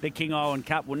the King Island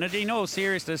Cup, wouldn't it? In all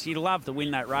seriousness, you'd love to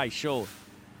win that race, sure.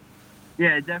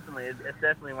 Yeah, definitely. It's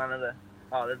definitely one of the.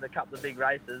 There's a couple of big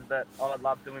races, but I'd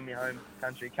love to win my home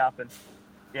country cup, and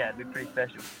yeah, it'd be pretty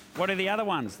special. What are the other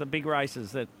ones? The big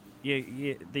races that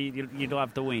you'd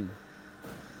love to win?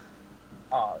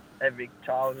 Every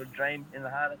childhood dream in the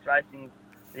harness racing,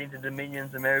 the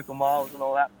Inter-Dominions, the Miracle Miles and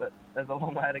all that, but there's a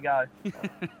long way to go.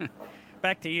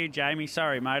 Back to you, Jamie.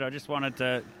 Sorry, mate. I just wanted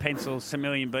to pencil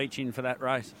Semillion Beach in for that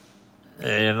race.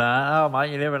 Yeah, no,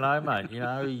 mate, you never know, mate. You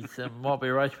know, it might be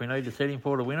a race we need to set him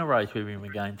for to win a race with him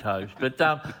again, Tobes. But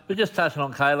just touching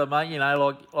on Caleb, mate, you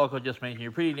know, like I just mentioned,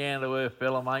 you're a pretty down-to-earth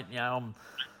fella, mate. You know,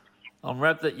 I'm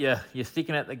wrapped that you're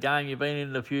sticking at the game. You've been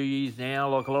in it a few years now.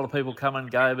 Like a lot of people come and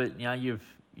go, but, you know,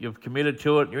 you've committed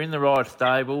to it. You're in the right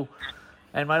stable.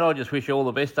 And, mate, I just wish you all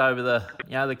the best over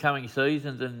the coming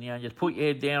seasons, and, you know, just put your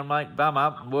head down, mate, bum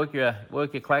up and work your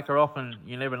clacker off, and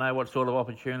you never know what sort of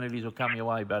opportunities will come your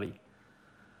way, buddy.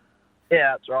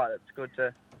 Yeah, that's right. It's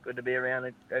good to be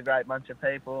around a great bunch of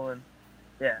people, and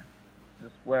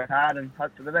just work hard and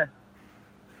hope for the best.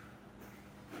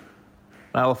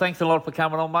 Well, thanks a lot for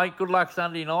coming on, mate. Good luck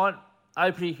Sunday night.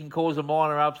 Hopefully you can cause a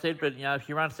minor upset, but, if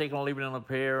you run second or living on a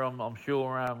pair, I'm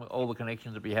sure all the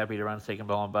connections would be happy to run second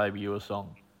behind Baby You a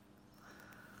Song.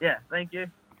 Yeah, thank you.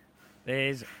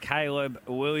 There's Caleb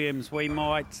Williams. We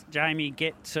might, Jamie,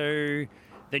 get to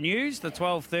the news, the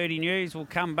 12:30 news. We'll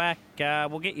come back.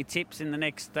 We'll get your tips in the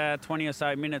next 20 or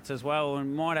so minutes as well,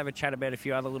 and might have a chat about a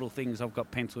few other little things I've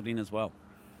got penciled in as well.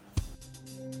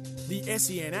 The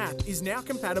SEN app is now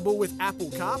compatible with Apple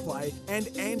CarPlay and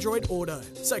Android Auto.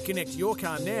 So connect your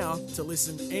car now to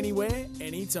listen anywhere,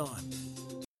 anytime.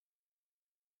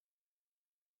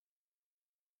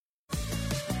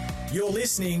 You're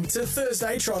listening to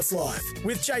Thursday Trots Life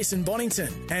with Jason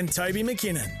Bonington and Toby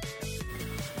McKinnon.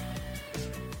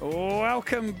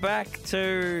 Welcome back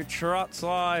to Trots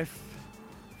Life.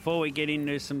 Before we get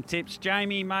into some tips,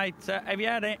 Jamie, mate, have you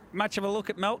had much of a look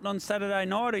at Melton on Saturday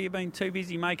night, or you been too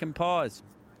busy making pies?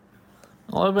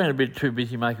 Well, I've been a bit too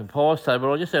busy making pies, so,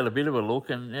 but I just had a bit of a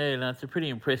look, and it's a pretty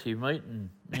impressive meet,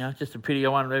 and it's just a pity I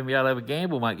won't even be able to have a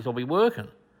gamble, mate, because I'll be working.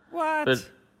 What? But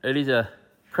it is a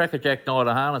crackerjack night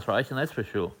of harness racing, that's for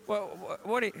sure. Well,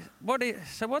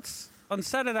 so what's on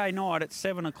Saturday night at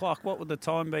 7 o'clock? What would the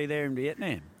time be there in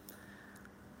Vietnam?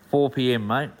 4 p.m,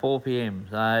 mate, 4 p.m.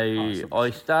 So I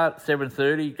start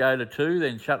 7:30, go to 2,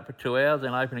 then shut for 2 hours,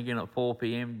 then open again at 4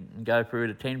 p.m. and go through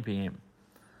to 10 p.m.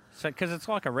 So, because it's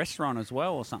like a restaurant as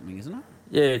well or something, isn't it?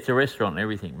 Yeah, it's a restaurant and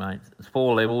everything, mate. It's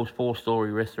 4 levels,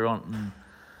 4-storey restaurant,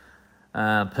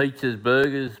 and pizzas,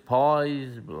 burgers,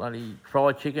 pies, bloody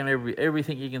fried chicken,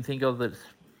 everything you can think of that's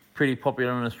pretty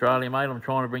popular in Australia, mate. I'm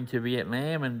trying to bring to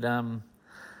Vietnam, and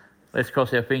let's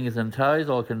cross our fingers and toes.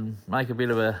 I can make a bit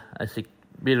of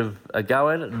a go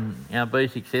at it and be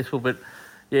successful. But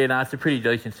it's a pretty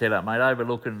decent setup, mate.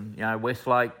 Overlooking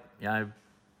Westlake, $1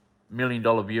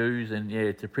 million views, and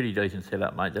it's a pretty decent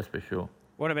setup, mate. That's for sure.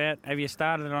 What about, have you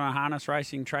started on a harness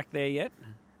racing track there yet?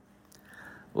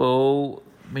 Well,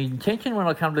 my intention when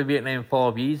I come to Vietnam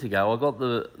 5 years ago, I got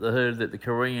the heard that the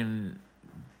Korean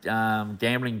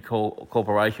Gambling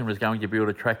Corporation was going to build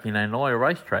a track in Hanoi, a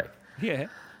racetrack. Yeah.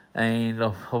 And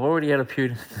I've already had a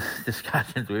few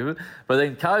discussions with it. But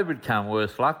then COVID come,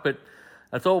 worse luck. But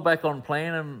it's all back on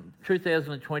plan. And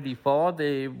 2025,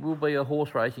 there will be a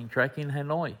horse racing track in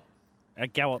Hanoi. A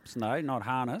gallops, no, not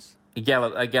harness. A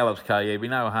gallops code, yeah. We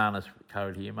know a harness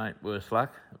code here, mate, worse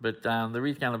luck. But there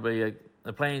is going to be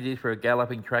the plans is for a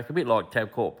galloping track, a bit like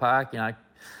Tabcorp Park,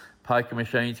 poker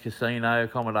machines, casino,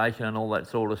 accommodation and all that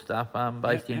sort of stuff,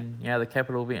 based in the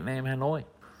capital of Vietnam, Hanoi.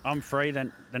 I'm free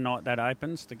the night that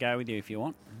opens to go with you if you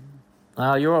want.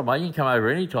 You're right, mate. You can come over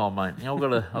any time, mate. I've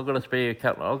got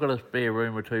a spare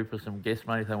room or two for some guests,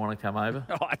 mate, if they want to come over.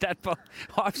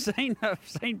 I've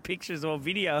seen pictures or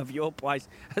video of your place.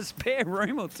 A spare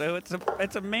room or two.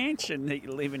 It's a mansion that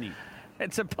you're living in.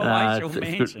 It's a palatial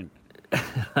mansion.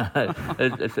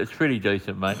 It's pretty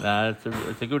decent, mate.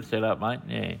 It's a good setup, mate.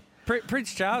 Yeah.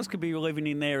 Prince Charles could be living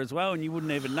in there as well, and you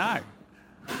wouldn't even know.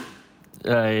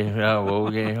 I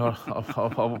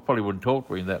probably wouldn't talk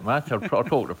to him that much. I'll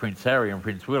talk to Prince Harry and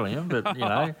Prince William, but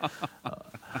I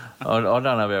don't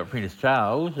know about Prince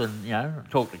Charles. And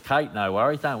talk to Kate. No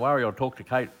worries, don't worry. I'll talk to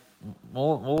Kate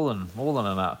more than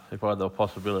enough if I had the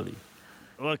possibility.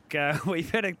 Look, we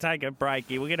better take a break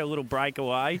here. We'll get a little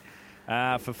breakaway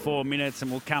for 4 minutes,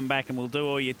 and we'll come back and we'll do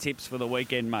all your tips for the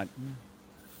weekend, mate.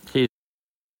 Cheers.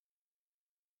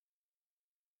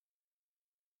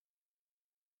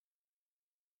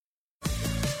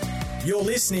 You're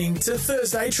listening to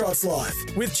Thursday Trots Life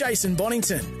with Jason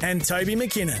Bonington and Toby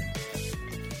McKinnon.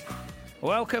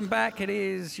 Welcome back. It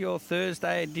is your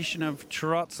Thursday edition of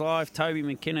Trots Life. Toby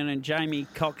McKinnon and Jamie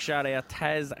Cockshut, our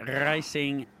Tas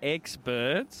racing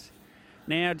experts.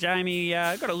 Now, Jamie,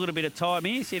 got a little bit of time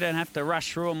here, so you don't have to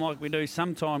rush through them like we do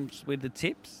sometimes with the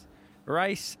tips.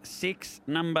 Race 6,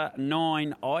 number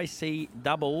 9, IC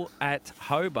Double at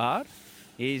Hobart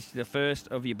is the first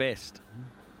of your best.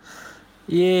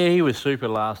 Yeah, he was super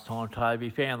last time, Toby.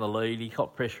 He found the lead. He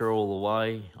caught pressure all the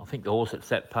way. I think the horse at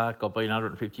Sat Park got beat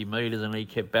 150 metres and he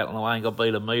kept battling away and got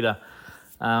beat a metre.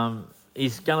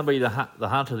 He's going to be the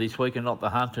hunter this week and not the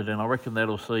hunted, and I reckon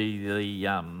that'll see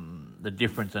the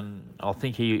difference, and I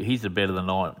think he's the bet of the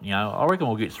night. I reckon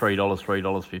we'll get $3,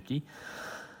 $3.50.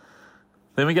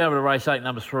 Then we go over to race 8,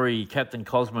 number 3, Captain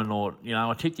Cosmonaut.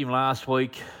 I tipped him last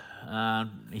week.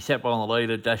 He sat by on the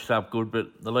leader, dashed up good, but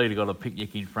the leader got a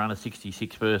picnic in front of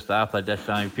 66 first half. They dashed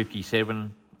home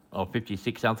 57 or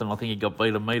 56 something. I think he got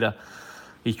beat a metre.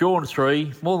 He's drawn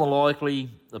 3. More than likely,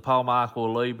 the pole mark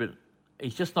will lead, but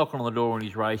he's just knocking on the door and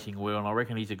he's racing well, and I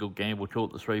reckon he's a good gamble too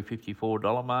at the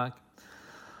 $354 mark.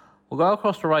 We'll go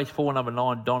across to race 4, number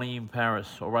 9, Donny in Paris,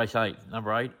 or race 8,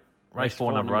 number 8. Race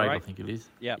 4, number 8, I think it is.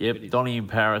 Yep, Donny in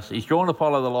Paris. He's drawn to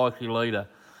follow the likely leader,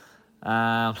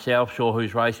 South Shore,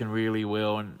 who's racing really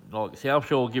well. And like South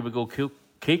Shore will give a good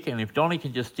kick, and if Donny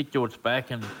can just stick to its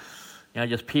back and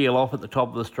just peel off at the top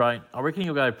of the straight, I reckon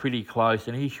he'll go pretty close,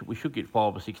 and we should get $5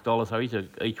 or $6. So he's a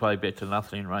each way bet to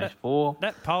nothing in race 4.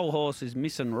 That pole horse is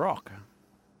Missing Rock.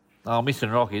 Oh, Missing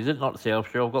Rock, is it? Not South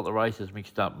Shore. I've got the races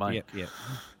mixed up, mate. Yep.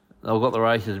 I've got the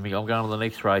races mixed. I'm going to the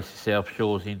next race. South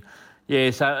Shore's in.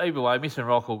 Yeah, so either way, Missing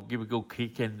Rock will give a good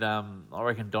kick, and I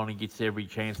reckon Donny gets every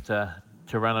chance to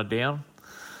run her down.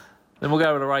 Then we'll go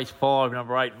over to race 5,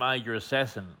 number 8, Major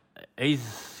Assassin.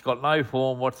 He's got no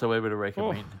form whatsoever to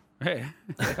recommend. Oh,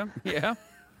 yeah.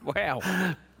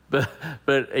 Wow.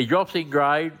 But he drops in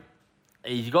grade.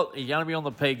 He's going to be on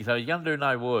the peg, so he's going to do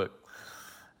no work.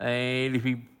 And if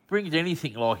he brings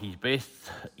anything like his best,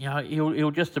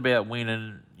 he'll just about win.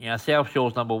 And South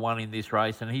Shore's number 1 in this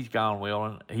race, and he's going well,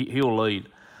 and he'll lead.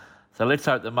 So let's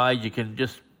hope the Major can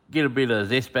just get a bit of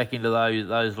zest back into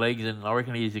those legs, and I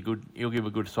reckon he'll give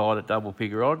a good side at double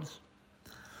figure odds.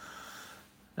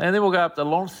 And then we'll go up to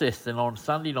Launceston on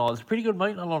Sunday night. It's a pretty good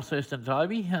meeting at Launceston,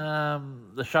 Toby.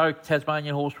 The show,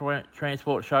 Tasmanian Horse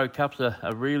Transport Show Cup's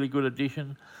a really good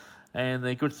addition, and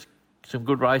they're some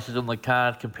good races on the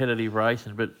card, competitive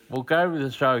racing. But we'll go with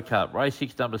the Show Cup. Race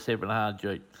 6, number 7, Hard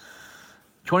Jeep.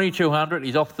 2,200,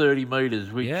 he's off 30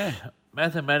 metres, which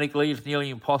mathematically it's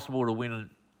nearly impossible to win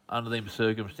under them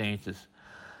circumstances.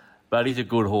 But he's a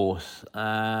good horse.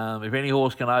 If any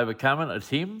horse can overcome it, it's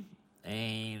him.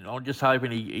 And I'm just hoping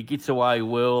he gets away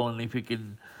well, and if he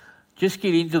can just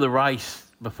get into the race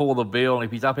before the bell, and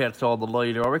if he's up outside the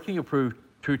leader, I reckon he'll prove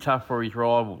too tough for his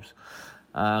rivals.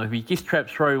 If he gets trapped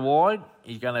through wide,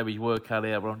 he's going to have his work cut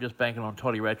out, but I'm just banking on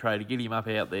Toddy Rattray to get him up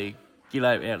out there, get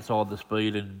outside the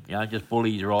speed, and just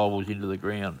bully his rivals into the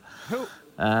ground.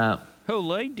 Who'll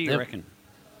lead, do you reckon?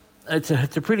 It's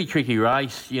a pretty tricky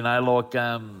race,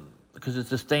 because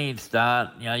it's a stand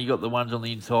start. You got the ones on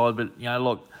the inside, but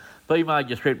B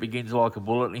Major Threat begins like a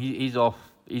bullet, and he's off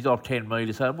 10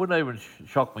 metres, so it wouldn't even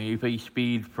shock me if he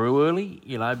speed through early,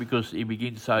 because he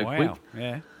begins so quick.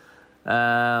 Yeah.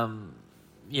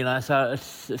 So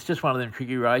it's just one of them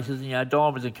tricky races.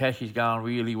 Diamonds and Cash is going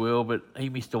really well, but he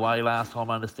missed away last time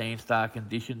under stand start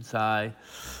conditions. So,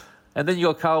 and then you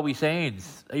got Colby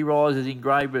Sands. He rises in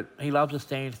grade, but he loves a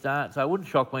stand start. So it wouldn't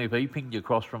shock me if he pinged you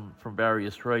across from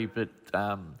barrier 3. But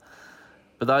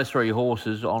those 3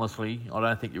 horses, honestly, I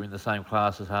don't think they're in the same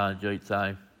class as Harjeet.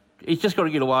 So he's just got to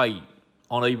get away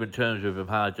on even terms with him,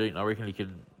 Harjeet, and I reckon he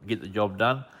can get the job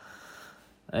done.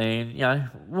 And,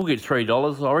 we'll get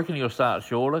 $3. I reckon he'll start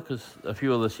shorter because a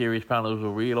few of the serious punters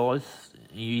will realise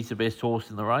he's the best horse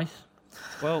in the race.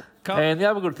 Well, and the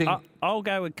other good thing... I'll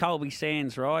go with Colby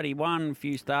Sands, right? He won a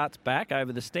few starts back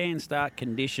over the stand-start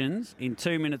conditions in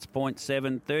 2 minutes,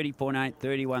 0.7, 30.8,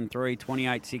 31.3,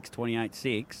 28.6,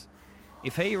 28.6.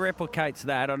 If he replicates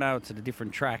that, I know it's at a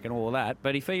different track and all that,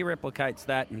 but if he replicates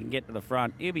that and can get to the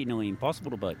front, it'll be nearly impossible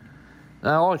to beat.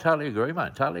 No, I totally agree,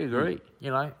 mate. Totally agree.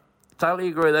 Totally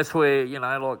agree. That's where,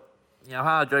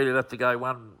 Harjeet would have to go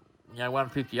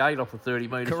 158 off the 30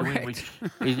 metres to win, which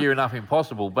is near enough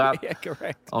impossible. But yeah,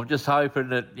 correct. I'm just hoping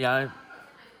that,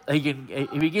 he can,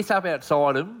 if he gets up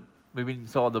outside him, moving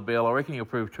inside the bell, I reckon he'll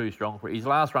prove too strong for it. His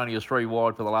last run, he was 3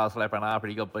 wide for the last lap and a half,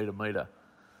 and he got beat a metre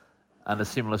under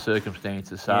similar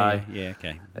circumstances. So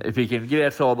okay. If he can get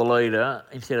outside the leader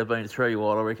instead of being 3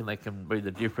 wide, I reckon that can be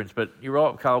the difference. But you're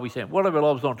right, Colby saying whatever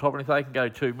lobs on top, and if they can go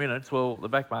 2 minutes, well, the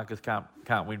backmarkers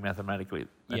can't win mathematically.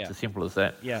 That's as simple as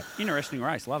that. Yeah, interesting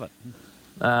race, love it.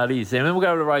 It is. And then we'll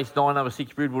go to race 9, number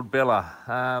 6, Bridwood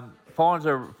Bella. Finds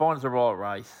the right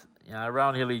race.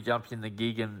 Rowan Hilly jumps in the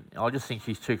gig, and I just think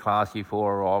she's too classy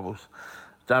for her rivals.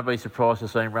 Don't be surprised to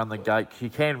see him run the gate. She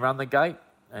can run the gate.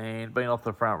 And being off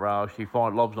the front row, she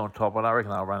finds lobs on top. I don't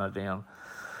reckon they'll run her down.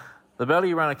 The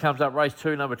value runner comes up, race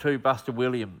 2, number 2, Buster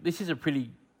William. This is a pretty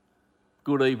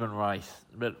good even race,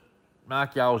 but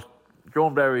Mark Yole's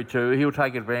drawn barrier 2. He'll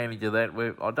take advantage of that.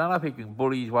 I don't know if he can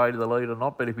bully his way to the lead or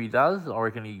not, but if he does, I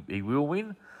reckon he will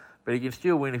win. But he can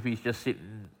still win if he's just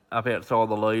sitting up outside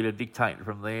the leader, dictating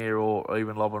from there, or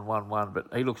even lobbing 1-1. But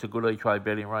he looks a good each way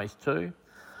bet in race 2.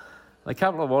 A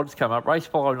couple of odds come up. Race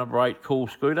 5, number 8, Cool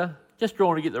Scooter. Just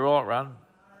drawn to get the right run.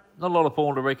 Not a lot of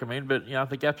form to recommend, but, if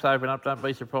the gaps open up, don't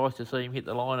be surprised to see him hit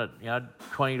the line at,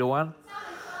 20 to 1.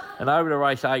 And over to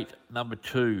race 8, number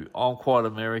 2, I'm Quite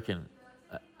American.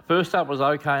 First up was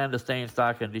okay under stand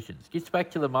start conditions. Gets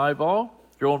back to the mobile,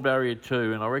 drawn barrier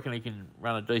 2, and I reckon he can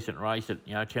run a decent race at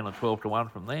 10 or 12 to 1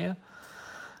 from there.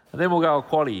 And then we'll go a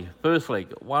quaddie. First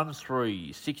leg 1,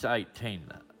 3, 6, 8, 10.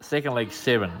 Second leg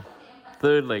 7.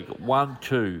 Third leg 1,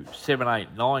 2, 7, 8,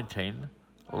 9, 10.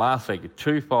 Last leg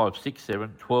 2, 5, 6,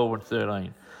 7, 12 and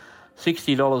 13.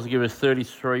 $60 will give us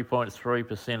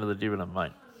 33.3% of the dividend,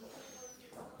 mate.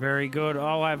 Very good.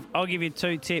 I'll give you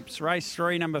 2 tips. Race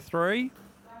 3, number 3,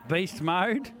 Beast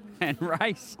Mode, and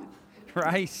race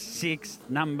 6,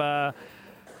 number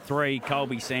 3,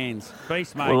 Colby Sands.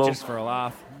 Beast Mode, just for a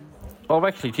laugh. I've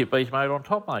actually tipped Beast Mode on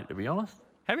top, mate, to be honest.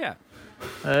 Have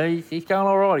you? He's going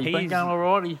all right. He's been going all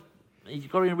right. He's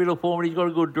got in a bit of form, and he's got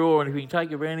a good draw, and if he can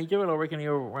take advantage of it, I reckon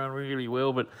he'll run really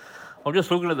well. But I'm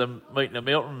just looking at the meeting at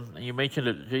Melton, and you mentioned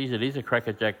it. Geez, it is a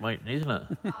crackerjack meeting, isn't it?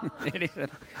 It is.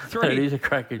 It is a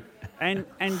cracker. And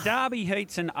Derby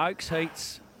heats and Oaks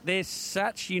heats, they're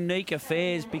such unique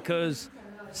affairs because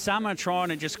some are trying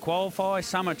to just qualify,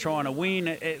 some are trying to win.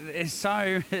 There's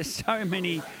so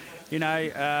many,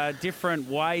 different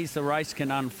ways the race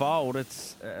can unfold.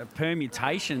 It's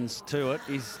permutations to it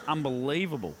is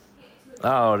unbelievable.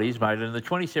 Oh, it is, mate. And the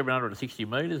 2,760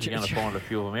 metres, you're going to find a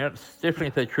few of them out. It's definitely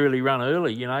if they truly run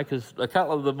early, because a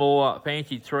couple of the more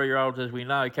fancied 3-year-olds, as we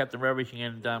know, Captain Ravishing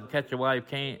and Catch a Wave,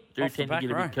 tend to get a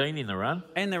bit keen in the run.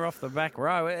 And they're off the back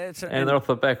row. They're off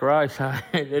the back row, so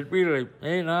it really,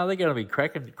 they're going to be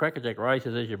crackerjack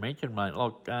races, as you mentioned, mate.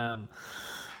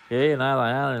 They are.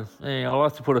 I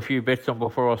like to put a few bets on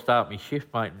before I start my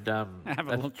shift, mate.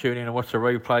 And tune in and watch the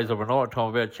replays of a night time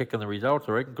about checking the results,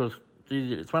 I reckon, because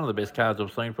it's one of the best cards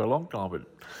I've seen for a long time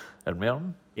at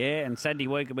Melton. Yeah, and Saturday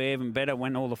week will be even better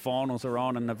when all the finals are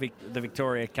on and the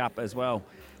Victoria Cup as well.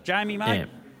 Jamie, mate,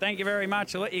 Thank you very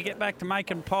much. I'll let you get back to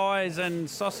making pies and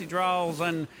sausage rolls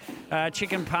and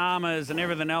chicken parmas and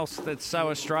everything else that's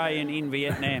so Australian in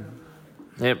Vietnam.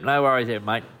 Yep, no worries there,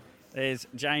 mate. There's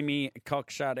Jamie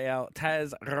Cockshut, our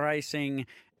Tas Racing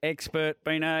expert.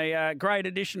 Been a great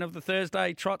edition of the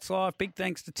Thursday Trots Live. Big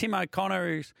thanks to Tim O'Connor,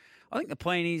 who's, I think the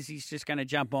plan is he's just going to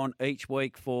jump on each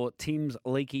week for Tim's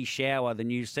Leaky Shower, the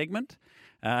news segment,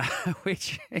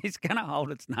 which is going to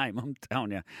hold its name, I'm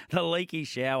telling you. The Leaky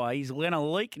Shower. He's going to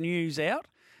leak news out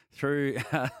through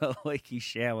the Leaky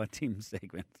Shower Tim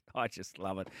segment. I just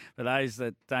love it. For those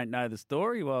that don't know the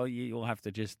story, well, you'll have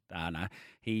to just, know.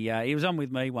 He was on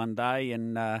with me one day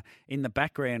and in the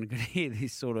background I could hear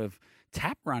this sort of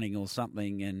tap running or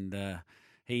something, and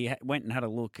he went and had a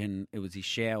look, and it was his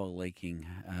shower leaking.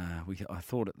 I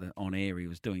thought on air he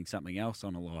was doing something else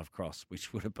on a live cross,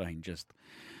 which would have been just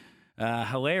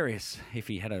hilarious if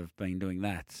he had have been doing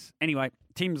that. Anyway,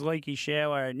 Tim's Leaky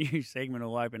Shower, a new segment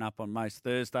will open up on most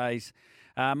Thursdays.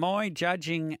 My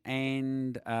judging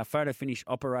and photo finish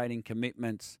operating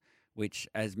commitments, which,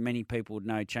 as many people would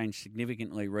know, changed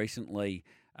significantly recently,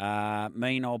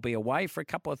 mean I'll be away for a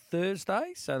couple of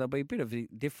Thursdays, so there'll be a bit of a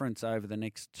difference over the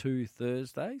next 2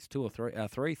 Thursdays, 2 or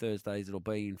 3 Thursdays it'll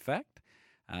be, in fact.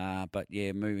 But,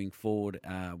 yeah, moving forward,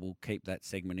 we'll keep that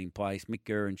segment in place. Mick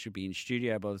Guerin should be in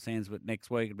studio by the sounds of it next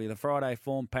week. It'll be the Friday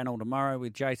Form panel tomorrow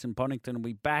with Jason Ponnington. Will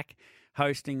be back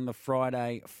hosting the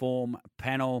Friday Form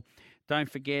panel. Don't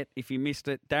forget, if you missed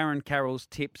it, Darren Carroll's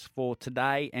tips for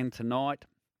today and tonight.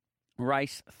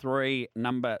 Race 3,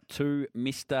 number 2,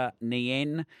 Mr.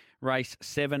 Nien. Race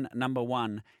 7, number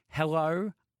 1,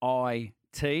 Hello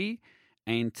IT.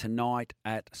 And tonight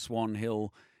at Swan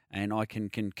Hill, and I can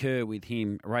concur with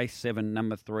him, race 7,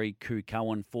 number 3,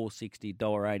 Kukowen,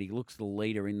 $460.80. Looks the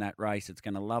leader in that race. It's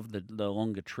going to love the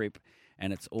longer trip,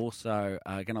 and it's also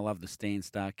going to love the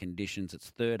stand-start conditions. It's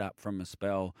third up from a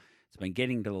spell. It's been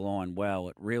getting to the line well.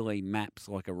 It really maps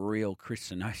like a real Chris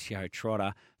Sinosio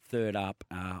trotter. Third up.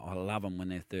 I love them when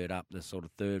they're third up. The sort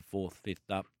of third, fourth,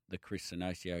 fifth up, the Chris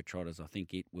Sinosio trotters. I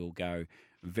think it will go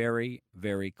very,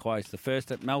 very close. The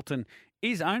first at Melton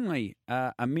is only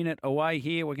a minute away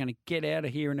here. We're going to get out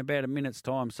of here in about a minute's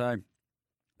time, so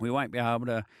we won't be able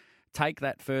to take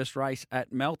that first race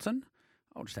at Melton.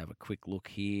 I'll just have a quick look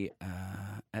here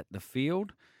at the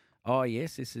field. Oh,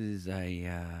 yes, this is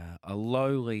a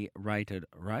lowly rated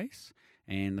race.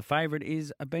 And the favourite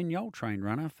is a Ben Yole train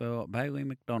runner for Bailey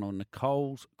McDonald,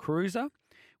 Nicole's Cruiser,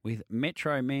 with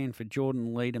Metro Man for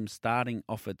Jordan Leadham starting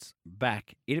off its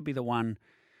back. It'd be the one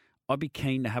I'd be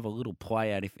keen to have a little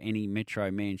play at if any Metro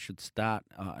Man should start.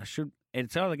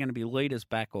 It's either going to be leaders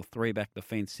back or 3 back the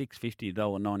fence, $6.50 to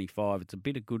 $1.95. It's a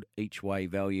bit of good each way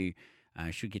value.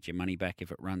 Should get your money back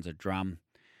if it runs a drum.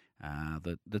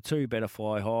 The 2 Better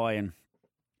Fly High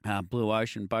and Blue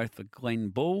Ocean, both for Glenn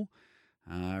Bull,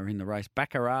 are in the race.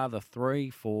 Baccarat, the 3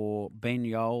 for Ben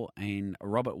Yole and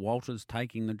Robert Walters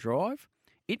taking the drive.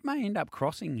 it may end up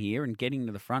crossing here and getting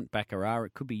to the front Baccarat.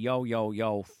 It could be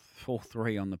Yol,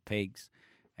 4-3 on the pegs.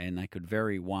 And they could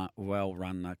very well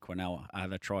run the Quinella,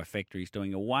 the trifecta. He's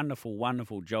doing a wonderful,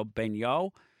 wonderful job, Ben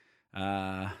Yole.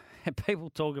 People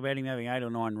talk about him having 8 or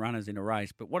 9 runners in a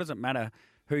race, but what does it matter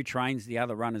who trains the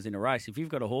other runners in a race? If you've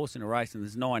got a horse in a race and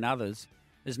there's 9 others,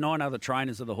 there's 9 other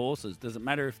trainers of the horses. Does it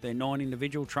matter if they're 9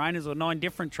 individual trainers or 9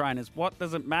 different trainers? What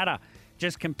does it matter?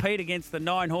 Just compete against the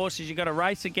 9 horses you've got to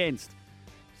race against.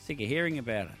 Sick of hearing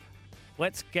about it.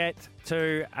 Let's get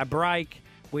to a break.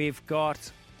 We've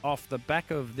got, off the back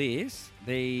of this,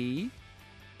 the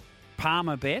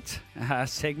Palmer Bet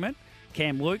segment.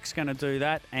 Cam Luke's going to do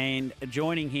that, and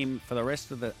joining him for the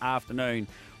rest of the afternoon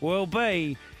will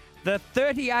be the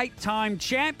 38-time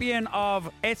champion of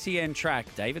Etienne Track,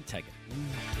 David Taggart.